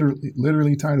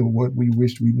literally titled "What We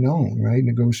Wished We'd Known," right?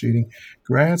 Negotiating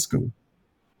Grad School.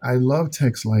 I love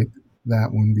texts like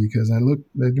that one because to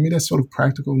me, that's sort of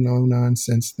practical,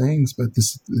 no-nonsense things, but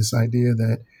this idea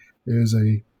that there's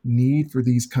a need for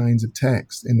these kinds of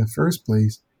texts in the first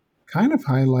place kind of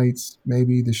highlights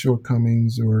maybe the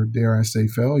shortcomings or, dare I say,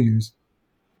 failures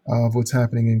of what's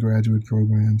happening in graduate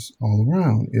programs all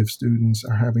around. If students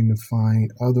are having to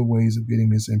find other ways of getting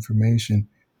this information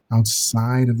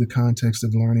outside of the context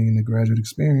of learning in the graduate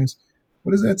experience,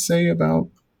 what does that say about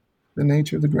the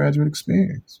nature of the graduate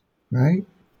experience, right?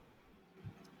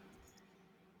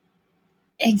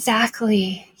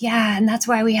 Exactly. Yeah. And that's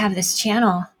why we have this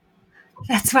channel.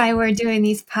 That's why we're doing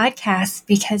these podcasts,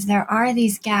 because there are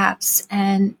these gaps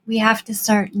and we have to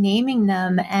start naming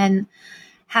them and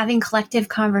having collective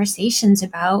conversations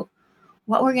about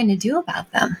what we're going to do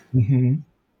about them. Mm-hmm.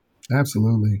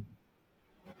 Absolutely.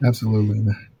 Absolutely.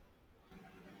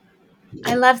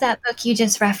 I love that book you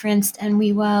just referenced, and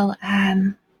we will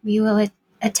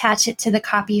attach it to the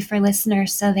copy for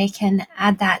listeners so they can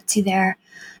add that to their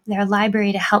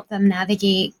library to help them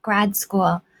navigate grad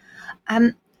school.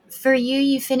 For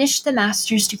you finished the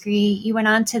master's degree. You went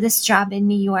on to this job in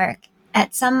New York.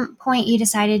 At some point, you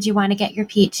decided you want to get your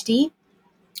PhD?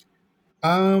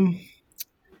 At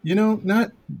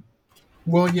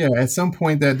some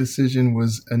point that decision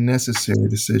was a necessary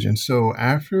decision. So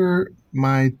after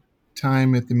my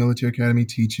time at the military academy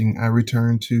teaching, I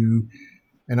returned to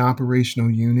an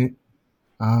operational unit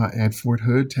at Fort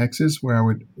Hood, Texas, where I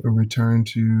would return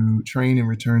to train and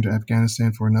return to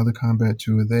Afghanistan for another combat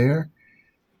tour there.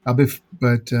 I'd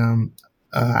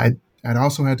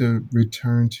also had to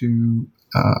return to,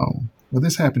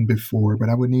 this happened before, but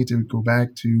I would need to go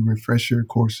back to refresher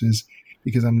courses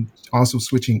because I'm also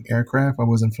switching aircraft. I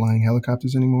wasn't flying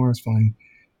helicopters anymore. I was flying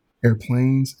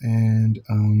airplanes and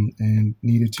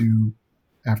needed to,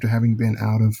 after having been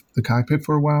out of the cockpit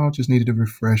for a while, just needed to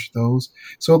refresh those.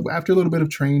 So after a little bit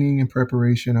of training and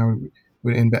preparation, I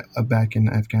would end back in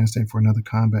Afghanistan for another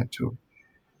combat tour.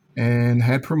 And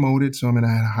had promoted, so I had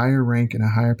a higher rank and a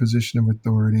higher position of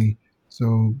authority.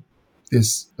 So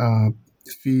this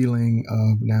feeling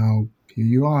of now, here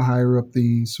you are higher up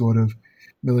the sort of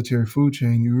military food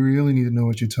chain, you really need to know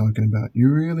what you're talking about. You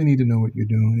really need to know what you're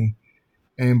doing.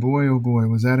 And boy, oh boy,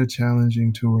 was that a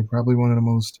challenging tour, probably one of the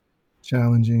most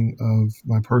challenging of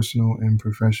my personal and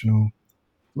professional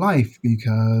life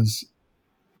because,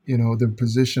 the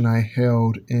position I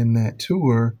held in that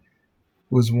tour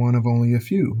was one of only a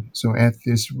few. So at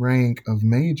this rank of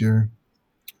major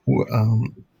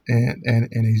and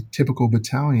a typical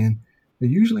battalion, there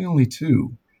are usually only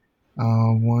two.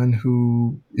 One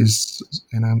who is,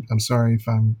 and I'm sorry if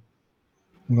I'm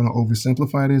going to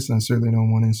oversimplify this, and I certainly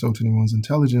don't want to insult anyone's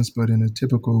intelligence, but in a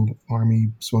typical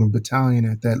Army sort of battalion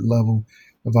at that level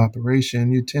of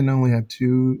operation, you tend to only have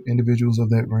two individuals of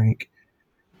that rank,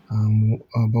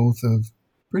 both of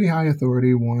pretty high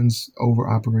authority. One's over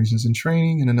operations and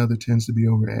training, and another tends to be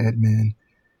over admin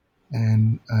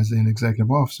and as an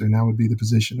executive officer, and that would be the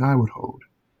position I would hold.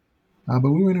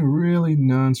 But we were in a really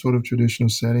non-sort of traditional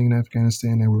setting in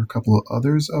Afghanistan. There were a couple of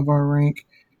others of our rank,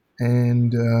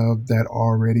 and that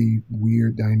already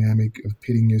weird dynamic of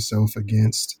pitting yourself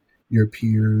against your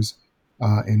peers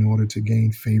in order to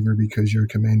gain favor because your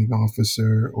commanding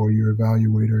officer or your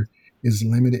evaluator is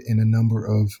limited in a number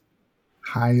of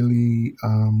highly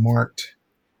marked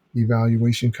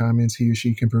evaluation comments he or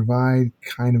she can provide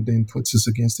kind of then puts us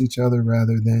against each other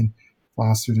rather than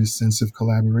foster this sense of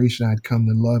collaboration I'd come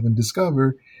to love and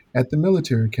discover at the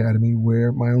military academy,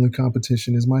 where my only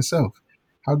competition is myself.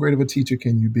 How great of a teacher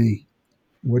can you be?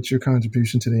 What's your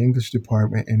contribution to the English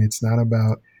department? And it's not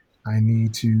about I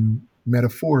need to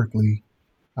metaphorically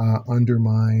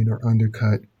undermine or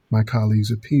undercut my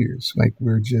colleagues or peers. Like,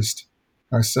 we're just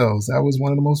ourselves. That was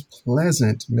one of the most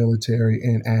pleasant military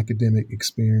and academic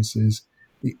experiences.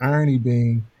 The irony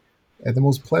being that the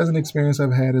most pleasant experience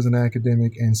I've had as an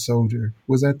academic and soldier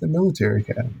was at the military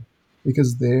academy,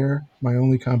 because there my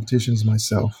only competition is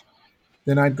myself.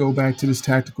 Then I'd go back to this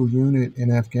tactical unit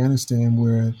in Afghanistan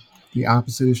where the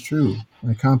opposite is true.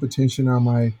 My competition are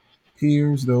my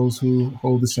peers, those who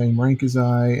hold the same rank as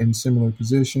I in similar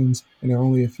positions, and there are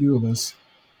only a few of us.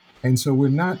 And so we're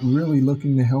not really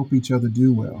looking to help each other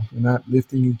do well. We're not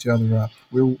lifting each other up.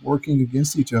 We're working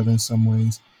against each other in some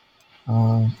ways.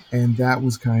 And that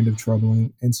was kind of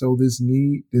troubling. And so this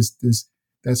need,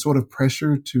 that sort of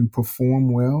pressure to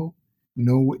perform well,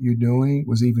 know what you're doing,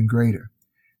 was even greater.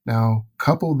 Now,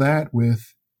 couple that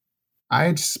with, I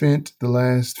had spent the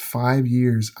last 5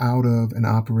 years out of an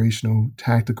operational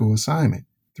tactical assignment,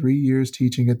 3 years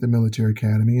teaching at the military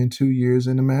academy and 2 years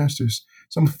in the master's.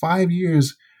 So I'm 5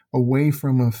 years away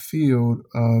from a field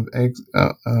of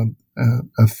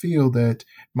a field that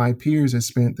my peers had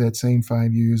spent that same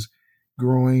 5 years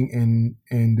growing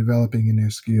and developing in their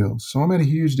skills. So I'm at a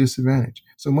huge disadvantage.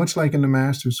 So much like in the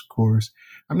master's course,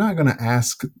 I'm not going to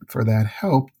ask for that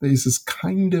help. This is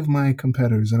kind of my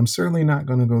competitors, and I'm certainly not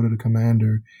going to go to the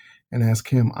commander and ask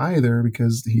him either,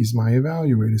 because he's my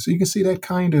evaluator. So you can see that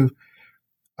kind of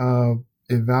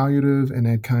evaluative and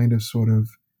that kind of sort of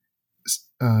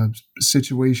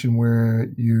situation where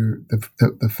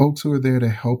the folks who are there to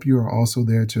help you are also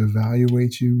there to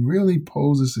evaluate you, really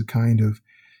poses a kind of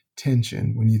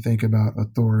tension when you think about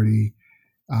authority,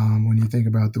 when you think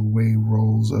about the way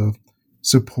roles of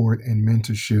support and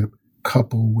mentorship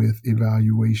couple with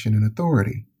evaluation and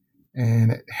authority.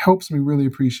 And it helps me really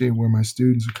appreciate where my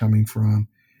students are coming from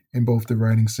in both the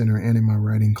writing center and in my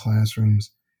writing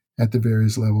classrooms at the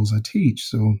various levels I teach.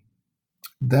 So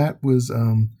that was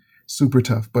super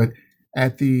tough. But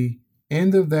at the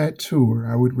end of that tour,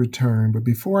 I would return. But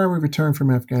before I would return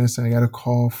from Afghanistan, I got a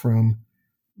call from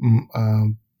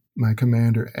my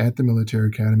commander at the military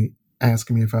academy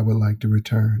asking me if I would like to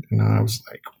return. And I was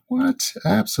like, what?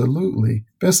 Absolutely.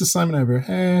 Best assignment I ever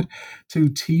had, to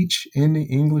teach in the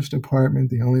English department,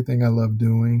 the only thing I love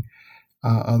doing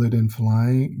other than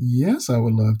flying. Yes, I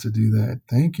would love to do that.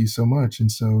 Thank you so much.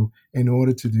 And so in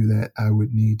order to do that, I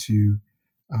would need to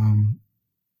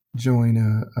join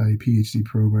a PhD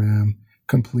program,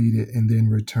 complete it, and then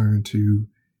return to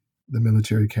the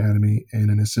military academy in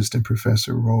an assistant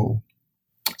professor role.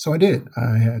 So I did.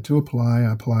 I had to apply.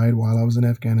 I applied while I was in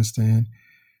Afghanistan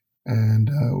and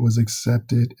was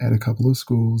accepted at a couple of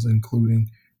schools, including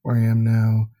where I am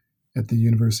now at the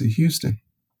University of Houston.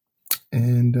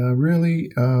 And really,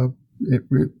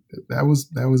 that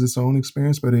was its own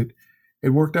experience, but it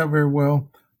worked out very well.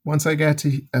 Once I got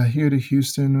to here to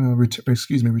Houston,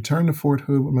 returned to Fort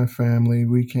Hood with my family.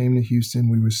 We came to Houston.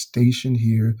 We were stationed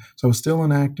here. So I was still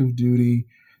on active duty,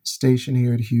 stationed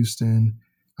here at Houston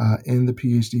in the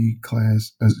PhD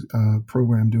class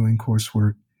program, doing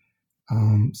coursework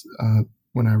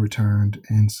when I returned.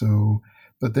 And so,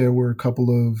 but there were a couple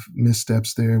of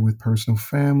missteps there with personal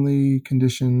family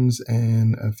conditions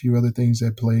and a few other things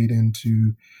that played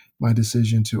into my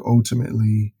decision to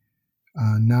ultimately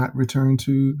not return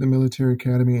to the military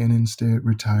academy and instead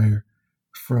retire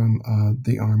from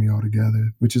the Army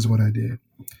altogether, which is what I did,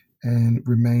 and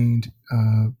remained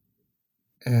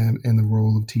in the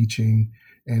role of teaching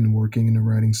and working in the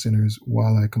writing centers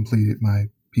while I completed my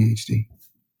PhD.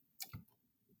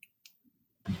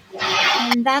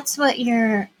 And that's what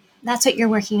you're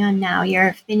working on now.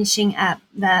 You're finishing up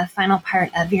the final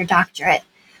part of your doctorate.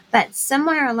 But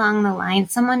somewhere along the line,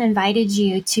 someone invited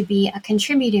you to be a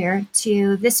contributor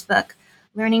to this book,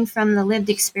 Learning from the Lived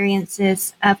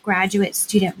Experiences of Graduate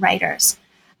Student Writers.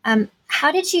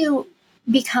 How did you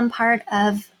become part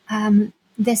of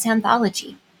this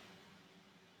anthology?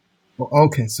 Well,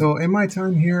 okay, so in my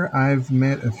time here, I've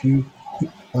met a few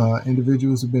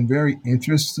individuals who've been very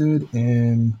interested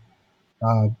in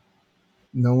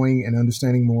knowing and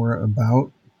understanding more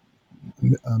about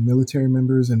military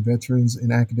members and veterans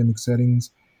in academic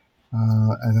settings.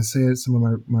 As I said, some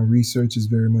of my research is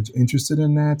very much interested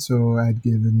in that. So I'd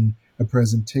given a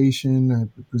presentation.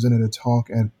 I presented a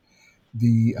talk at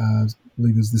the, I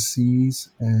believe it was the SEAS,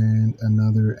 and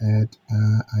another at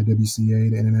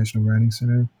IWCA, the International Writing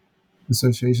Center,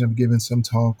 Association. I've given some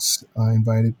talks,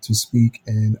 invited to speak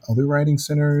in other writing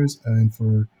centers and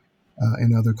for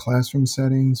in other classroom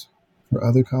settings for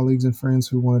other colleagues and friends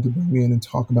who wanted to bring me in and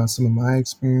talk about some of my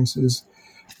experiences.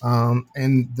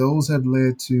 And those have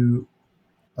led to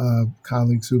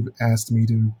colleagues who've asked me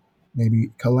to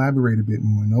maybe collaborate a bit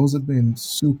more. And those have been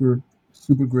super,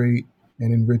 super great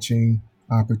and enriching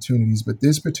opportunities. But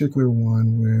this particular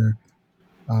one where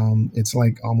it's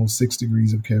like almost 6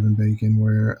 degrees of Kevin Bacon,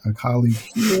 where a colleague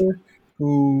here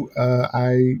who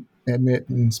I had met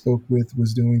and spoke with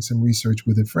was doing some research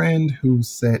with a friend who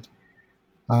said,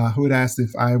 who had asked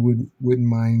if I wouldn't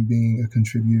mind being a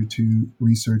contributor to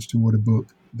research toward a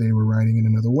book they were writing in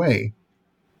another way,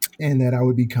 and that I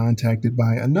would be contacted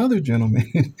by another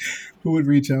gentleman who would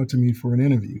reach out to me for an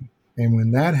interview. And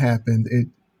when that happened,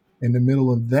 in the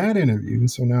middle of that interview,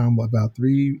 so now I'm about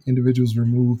 3 individuals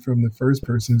removed from the first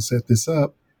person who set this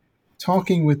up,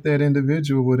 talking with that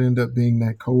individual would end up being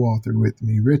that co-author with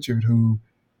me, Richard, who,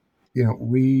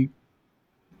 we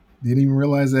didn't even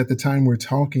realize at the time we're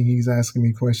talking, he's asking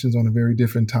me questions on a very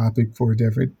different topic for a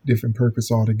different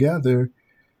purpose altogether.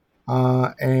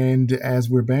 And as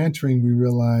we're bantering, we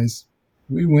realize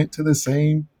we went to the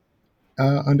same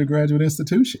undergraduate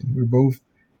institution. We're both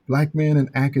Black men in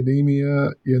academia.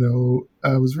 It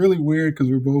was really weird because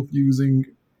we're both using,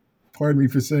 pardon me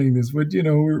for saying this, but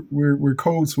we're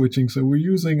code switching, so we're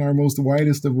using our most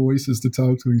whitest of voices to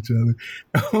talk to each other,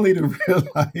 only to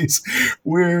realize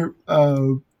we're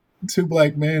 2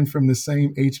 Black men from the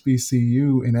same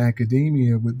HBCU in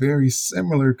academia with very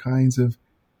similar kinds of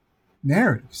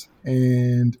narratives.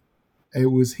 And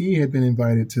he had been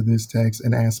invited to this text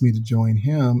and asked me to join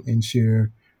him and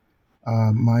share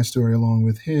my story along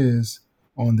with his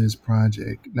on this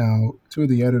project. Now, 2 of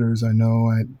the editors I know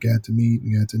I got to meet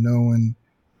and got to know and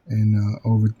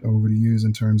over the years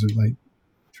in terms of like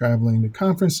traveling to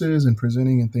conferences and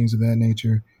presenting and things of that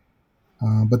nature.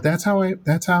 But that's how I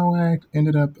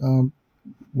ended up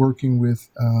working with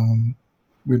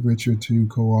Richard to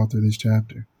co-author this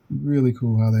chapter. Really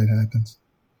cool how that happens.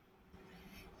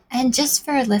 And just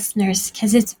for listeners,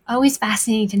 because it's always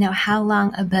fascinating to know how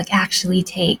long a book actually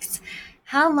takes.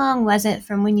 How long was it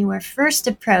from when you were first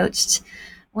approached,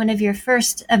 one of your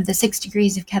first of the 6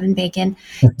 degrees of Kevin Bacon,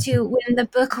 to when the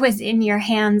book was in your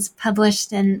hands,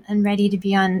 published and ready to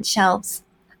be on shelves?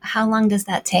 How long does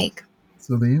that take?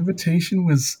 So the invitation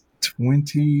was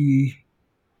 2016.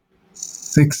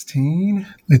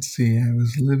 Let's see, I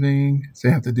was living, so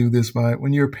I have to do this by,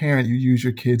 when you're a parent, you use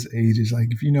your kids' ages.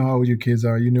 Like if you know how old your kids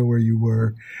are, you know where you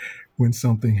were when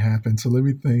something happened. So let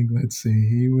me think, let's see,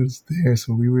 he was there,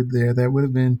 so we were there. That would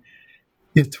have been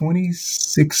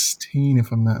 2016,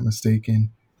 if I'm not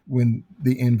mistaken, when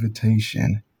the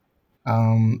invitation.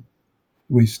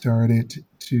 We started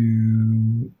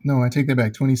to, no, I take that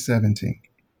back, 2017.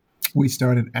 We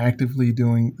started actively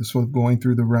going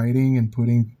through the writing and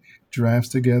putting drafts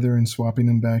together and swapping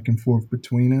them back and forth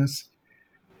between us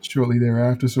shortly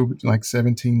thereafter, so like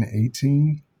 17 to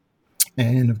 18.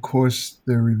 And of course,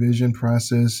 the revision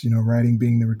process, writing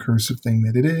being the recursive thing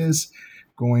that it is,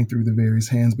 going through the various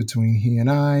hands between he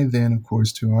and I, then of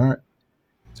course to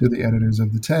the editors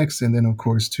of the text, and then of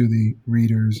course to the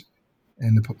readers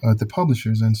and the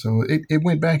publishers. And so it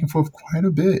went back and forth quite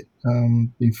a bit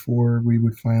before we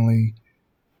would finally,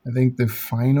 I think the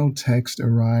final text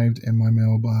arrived in my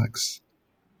mailbox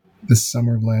the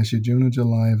summer of last year, June or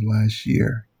July of last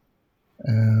year.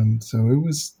 So it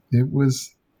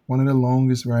was one of the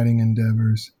longest writing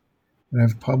endeavors that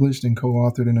I've published and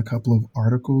co-authored in a couple of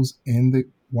articles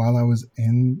while I was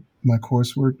in my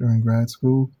coursework during grad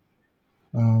school.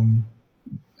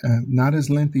 Not as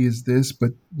lengthy as this,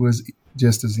 but was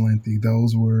just as lengthy.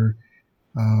 Those were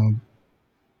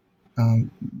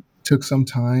took some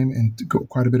time and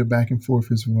quite a bit of back and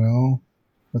forth as well,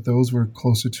 but those were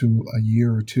closer to a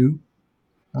year or 2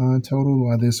 total,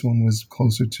 while this one was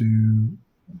closer to,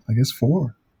 I guess,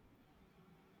 4.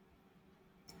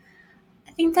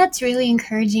 I think that's really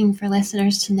encouraging for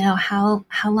listeners to know how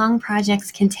long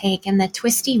projects can take and the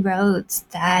twisty roads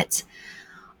that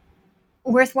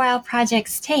worthwhile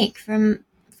projects take from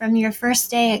your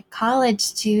first day at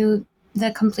college to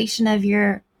the completion of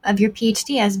your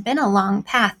PhD has been a long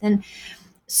path. And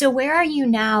so where are you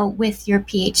now with your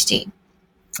PhD?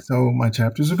 So my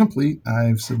chapters are complete.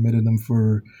 I've submitted them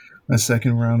for a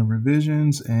second round of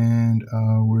revisions, and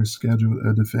we're scheduled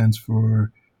a defense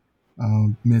for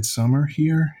midsummer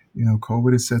here.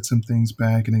 COVID has set some things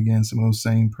back, and again, some of those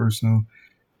same personal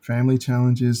family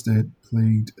challenges that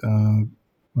plagued, I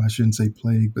shouldn't say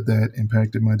plagued, but that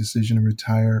impacted my decision to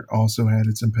retire also had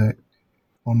its impact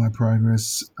on my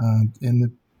progress in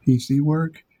the PhD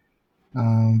work.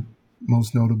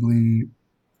 most notably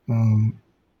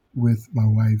with my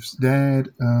wife's dad,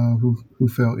 who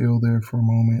fell ill there for a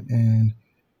moment, and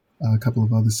a couple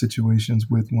of other situations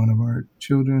with one of our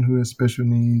children who has special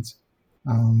needs.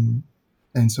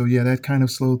 And so, yeah, that kind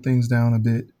of slowed things down a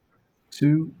bit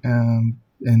too.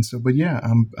 And so, but yeah,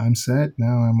 I'm set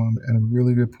now. I'm at a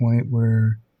really good point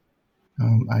where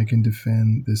I can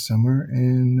defend this summer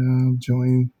and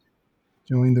join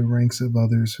the ranks of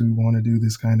others who want to do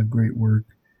this kind of great work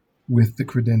with the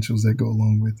credentials that go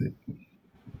along with it.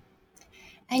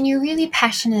 And you're really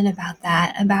passionate about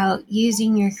that, about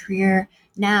using your career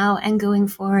now and going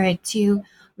forward to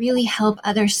really help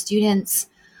other students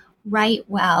write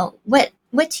well. What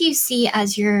do you see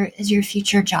as your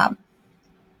future job?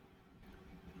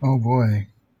 Oh boy,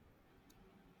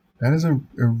 that is a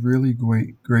really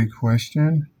great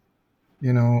question.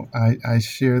 You know, I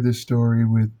share this story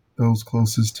with those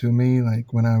closest to me.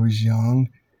 Like when I was young,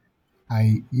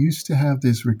 I used to have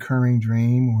this recurring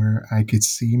dream where I could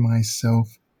see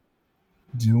myself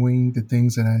doing the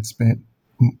things that I'd spent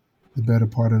the better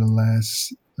part of the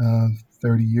last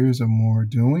 30 years or more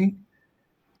doing.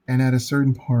 And at a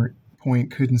certain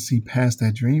point, couldn't see past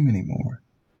that dream anymore.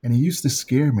 And it used to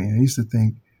scare me. I used to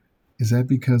think, is that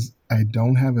because I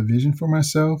don't have a vision for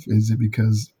myself? Is it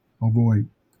because, oh boy,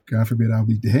 God forbid I'll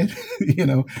be dead? You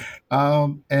know?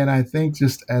 And I think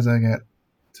just as I got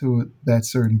to that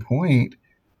certain point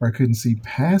where I couldn't see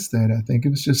past that, I think it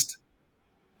was just,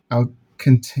 I'll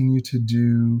continue to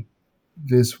do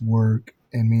this work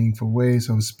in meaningful ways.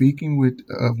 So I was speaking with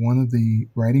one of the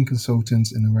writing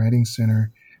consultants in the Writing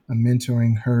Center. I'm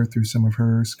mentoring her through some of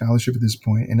her scholarship at this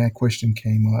point, and that question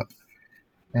came up.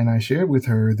 And I shared with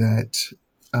her that,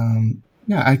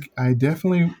 I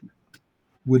definitely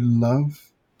would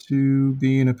love to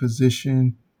be in a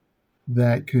position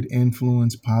that could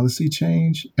influence policy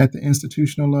change at the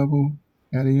institutional level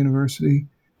at a university,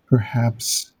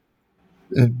 perhaps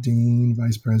a dean,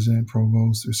 vice president,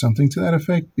 provost, or something to that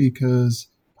effect, because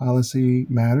policy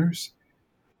matters.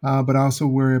 But I also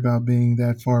worry about being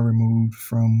that far removed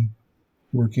from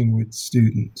working with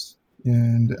students.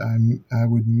 And I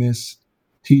would miss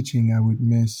teaching. I would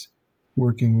miss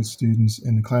working with students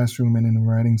in the classroom and in the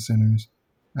writing centers.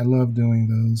 I love doing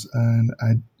those. And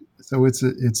so it's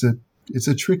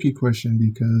a tricky question,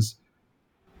 because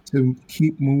to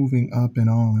keep moving up and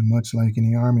on, much like in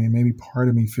the Army, and maybe part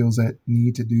of me feels that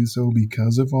need to do so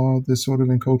because of all this sort of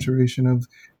enculturation of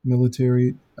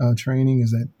military training,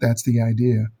 is that that's the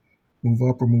idea, move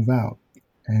up or move out.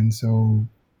 And so,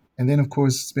 and then of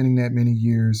course, spending that many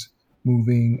years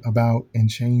moving about and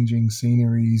changing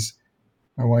sceneries.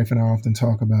 My wife and I often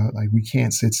talk about, like, we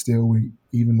can't sit still.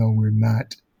 Even though we're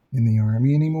not in the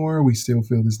Army anymore, we still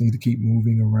feel this need to keep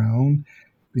moving around,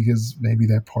 because maybe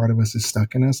that part of us is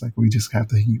stuck in us. Like, we just have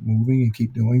to keep moving and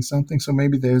keep doing something. So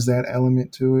maybe there's that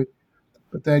element to it.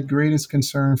 But that greatest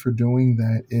concern for doing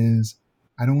that is,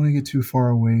 I don't want to get too far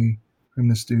away from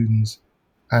the students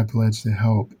I pledge to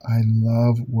help. I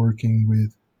love working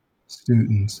with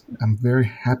students. I'm very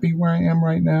happy where I am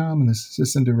right now. I'm an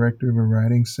assistant director of a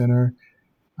writing center.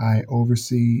 I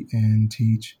oversee and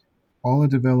teach all the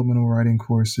developmental writing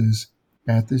courses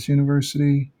at this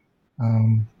university.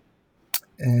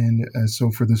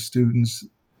 So for the students,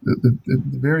 the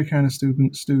very kind of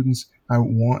students I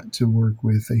want to work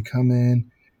with, they come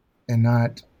in and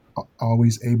not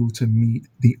always able to meet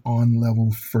the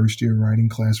on-level first-year writing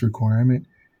class requirement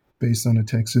based on a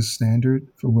Texas standard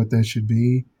for what that should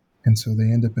be. And so they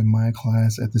end up in my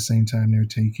class at the same time they're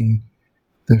taking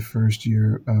the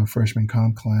first-year freshman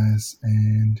comp class,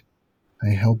 and I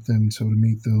help them to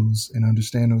meet those and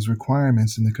understand those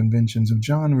requirements and the conventions of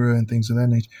genre and things of that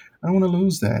nature. I don't want to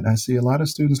lose that. I see a lot of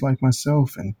students like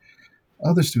myself and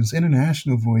other students,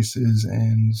 international voices,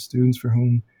 and students for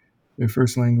whom their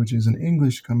first language is in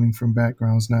English, coming from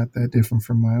backgrounds not that different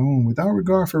from my own, without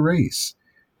regard for race.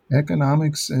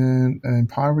 Economics and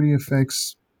poverty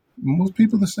affects most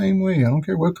people the same way. I don't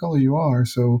care what color you are.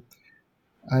 So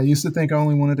I used to think I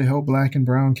only wanted to help Black and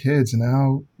brown kids.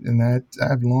 Now,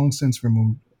 I've long since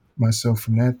removed myself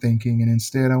from that thinking. And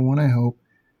instead, I want to help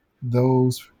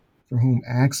those for whom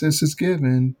access is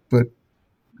given, but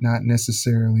not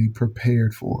necessarily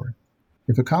prepared for.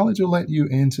 If a college will let you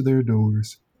into their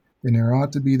doors, then there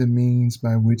ought to be the means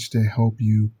by which to help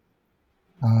you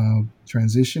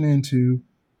transition into,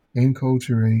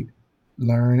 enculturate,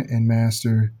 learn, and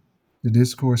master the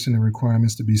discourse and the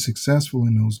requirements to be successful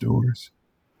in those doors.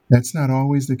 That's not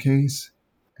always the case,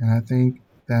 and I think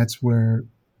that's where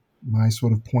my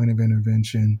sort of point of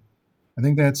intervention, I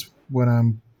think that's what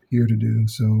I'm here to do.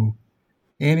 So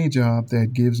any job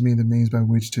that gives me the means by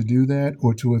which to do that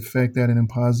or to affect that in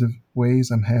positive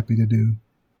ways, I'm happy to do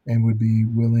and would be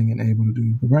willing and able to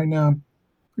do. But right now, I'm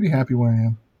pretty happy where I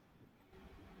am.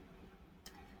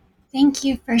 Thank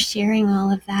you for sharing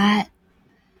all of that.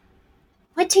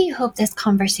 What do you hope this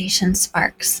conversation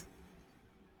sparks?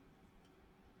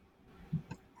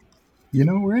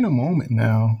 We're in a moment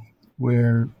now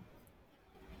where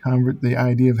the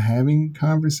idea of having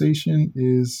conversation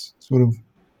is sort of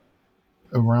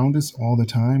around us all the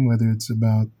time, whether it's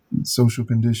about social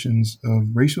conditions of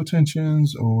racial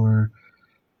tensions or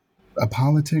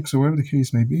politics or whatever the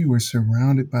case may be. We're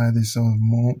surrounded by this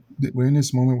we're in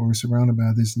this moment where we're surrounded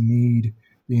by this need,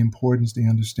 the importance, the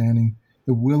understanding,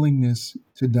 the willingness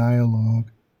to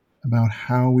dialogue about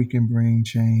how we can bring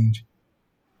change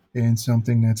in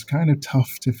something that's kind of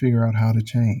tough to figure out how to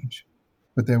change,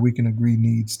 but that we can agree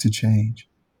needs to change.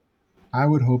 I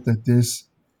would hope that this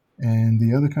and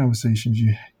the other conversations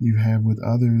you have with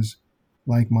others,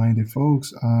 like-minded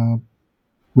folks,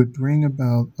 would bring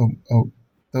about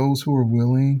those who are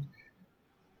willing,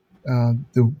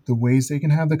 the ways they can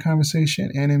have the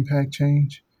conversation and impact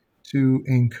change, to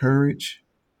encourage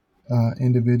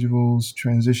individuals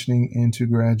transitioning into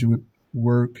graduate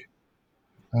work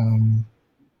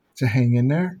to hang in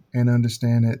there and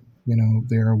understand that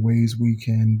there are ways we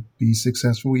can be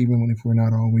successful, even if we're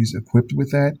not always equipped with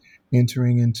that,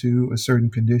 entering into a certain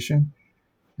condition.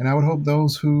 And I would hope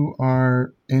those who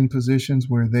are in positions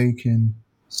where they can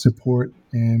support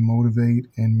and motivate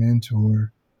and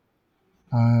mentor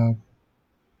are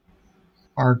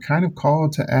kind of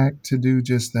called to act to do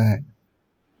just that.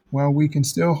 While we can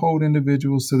still hold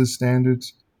individuals to the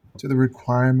standards, to the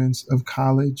requirements of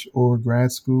college or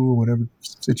grad school or whatever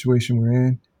situation we're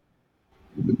in,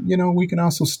 we can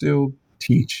also still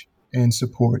teach and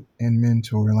support and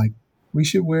mentor. Like, we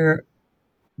should wear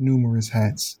numerous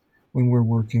hats when we're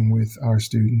working with our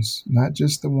students, not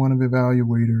just the one of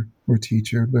evaluator or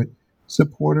teacher, but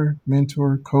supporter,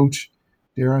 mentor, coach,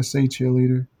 dare I say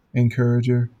cheerleader,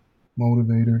 encourager,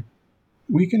 motivator.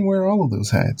 We can wear all of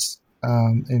those hats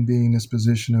and be in this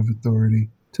position of authority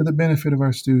to the benefit of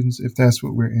our students if that's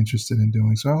what we're interested in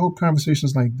doing. So I hope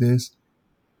conversations like this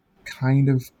kind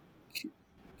of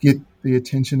get the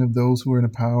attention of those who are in a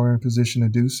power and position to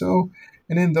do so,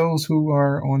 and then those who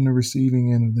are on the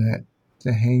receiving end of that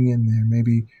to hang in there.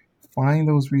 Maybe find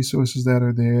those resources that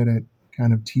are there that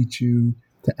kind of teach you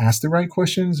to ask the right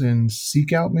questions and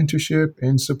seek out mentorship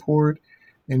and support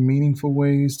in meaningful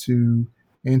ways, to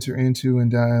enter into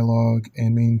and dialogue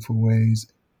in meaningful ways,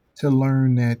 to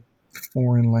learn that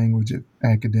foreign language of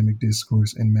academic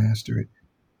discourse and master it.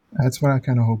 That's what I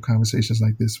kind of hope conversations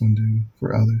like this one do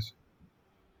for others.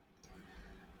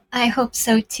 I hope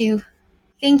so too.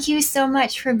 Thank you so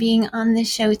much for being on the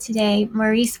show today,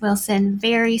 Maurice Wilson,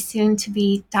 very soon to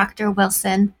be Dr.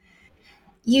 Wilson.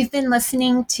 You've been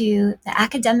listening to The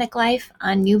Academic Life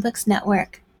on New Books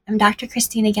Network. I'm Dr.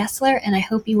 Christina Gessler, and I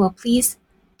hope you will please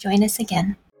join us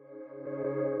again.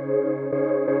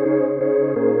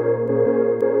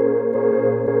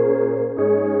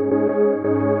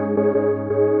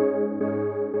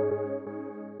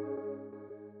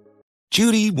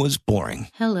 Judy was boring.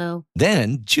 Hello.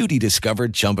 Then Judy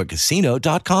discovered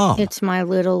ChumbaCasino.com. It's my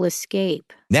little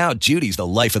escape. Now Judy's the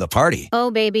life of the party. Oh,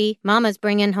 baby, mama's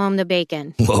bringing home the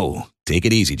bacon. Whoa, take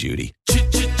it easy, Judy.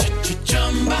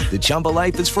 The Chumba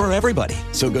life is for everybody.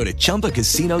 So go to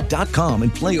ChumbaCasino.com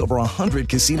and play over 100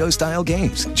 casino-style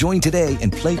games. Join today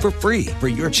and play for free for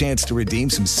your chance to redeem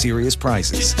some serious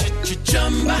prizes.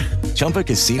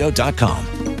 ChumbaCasino.com.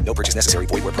 No purchase necessary.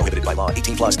 Void where prohibited by law.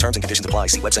 18+ terms and conditions apply.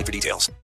 See website for details.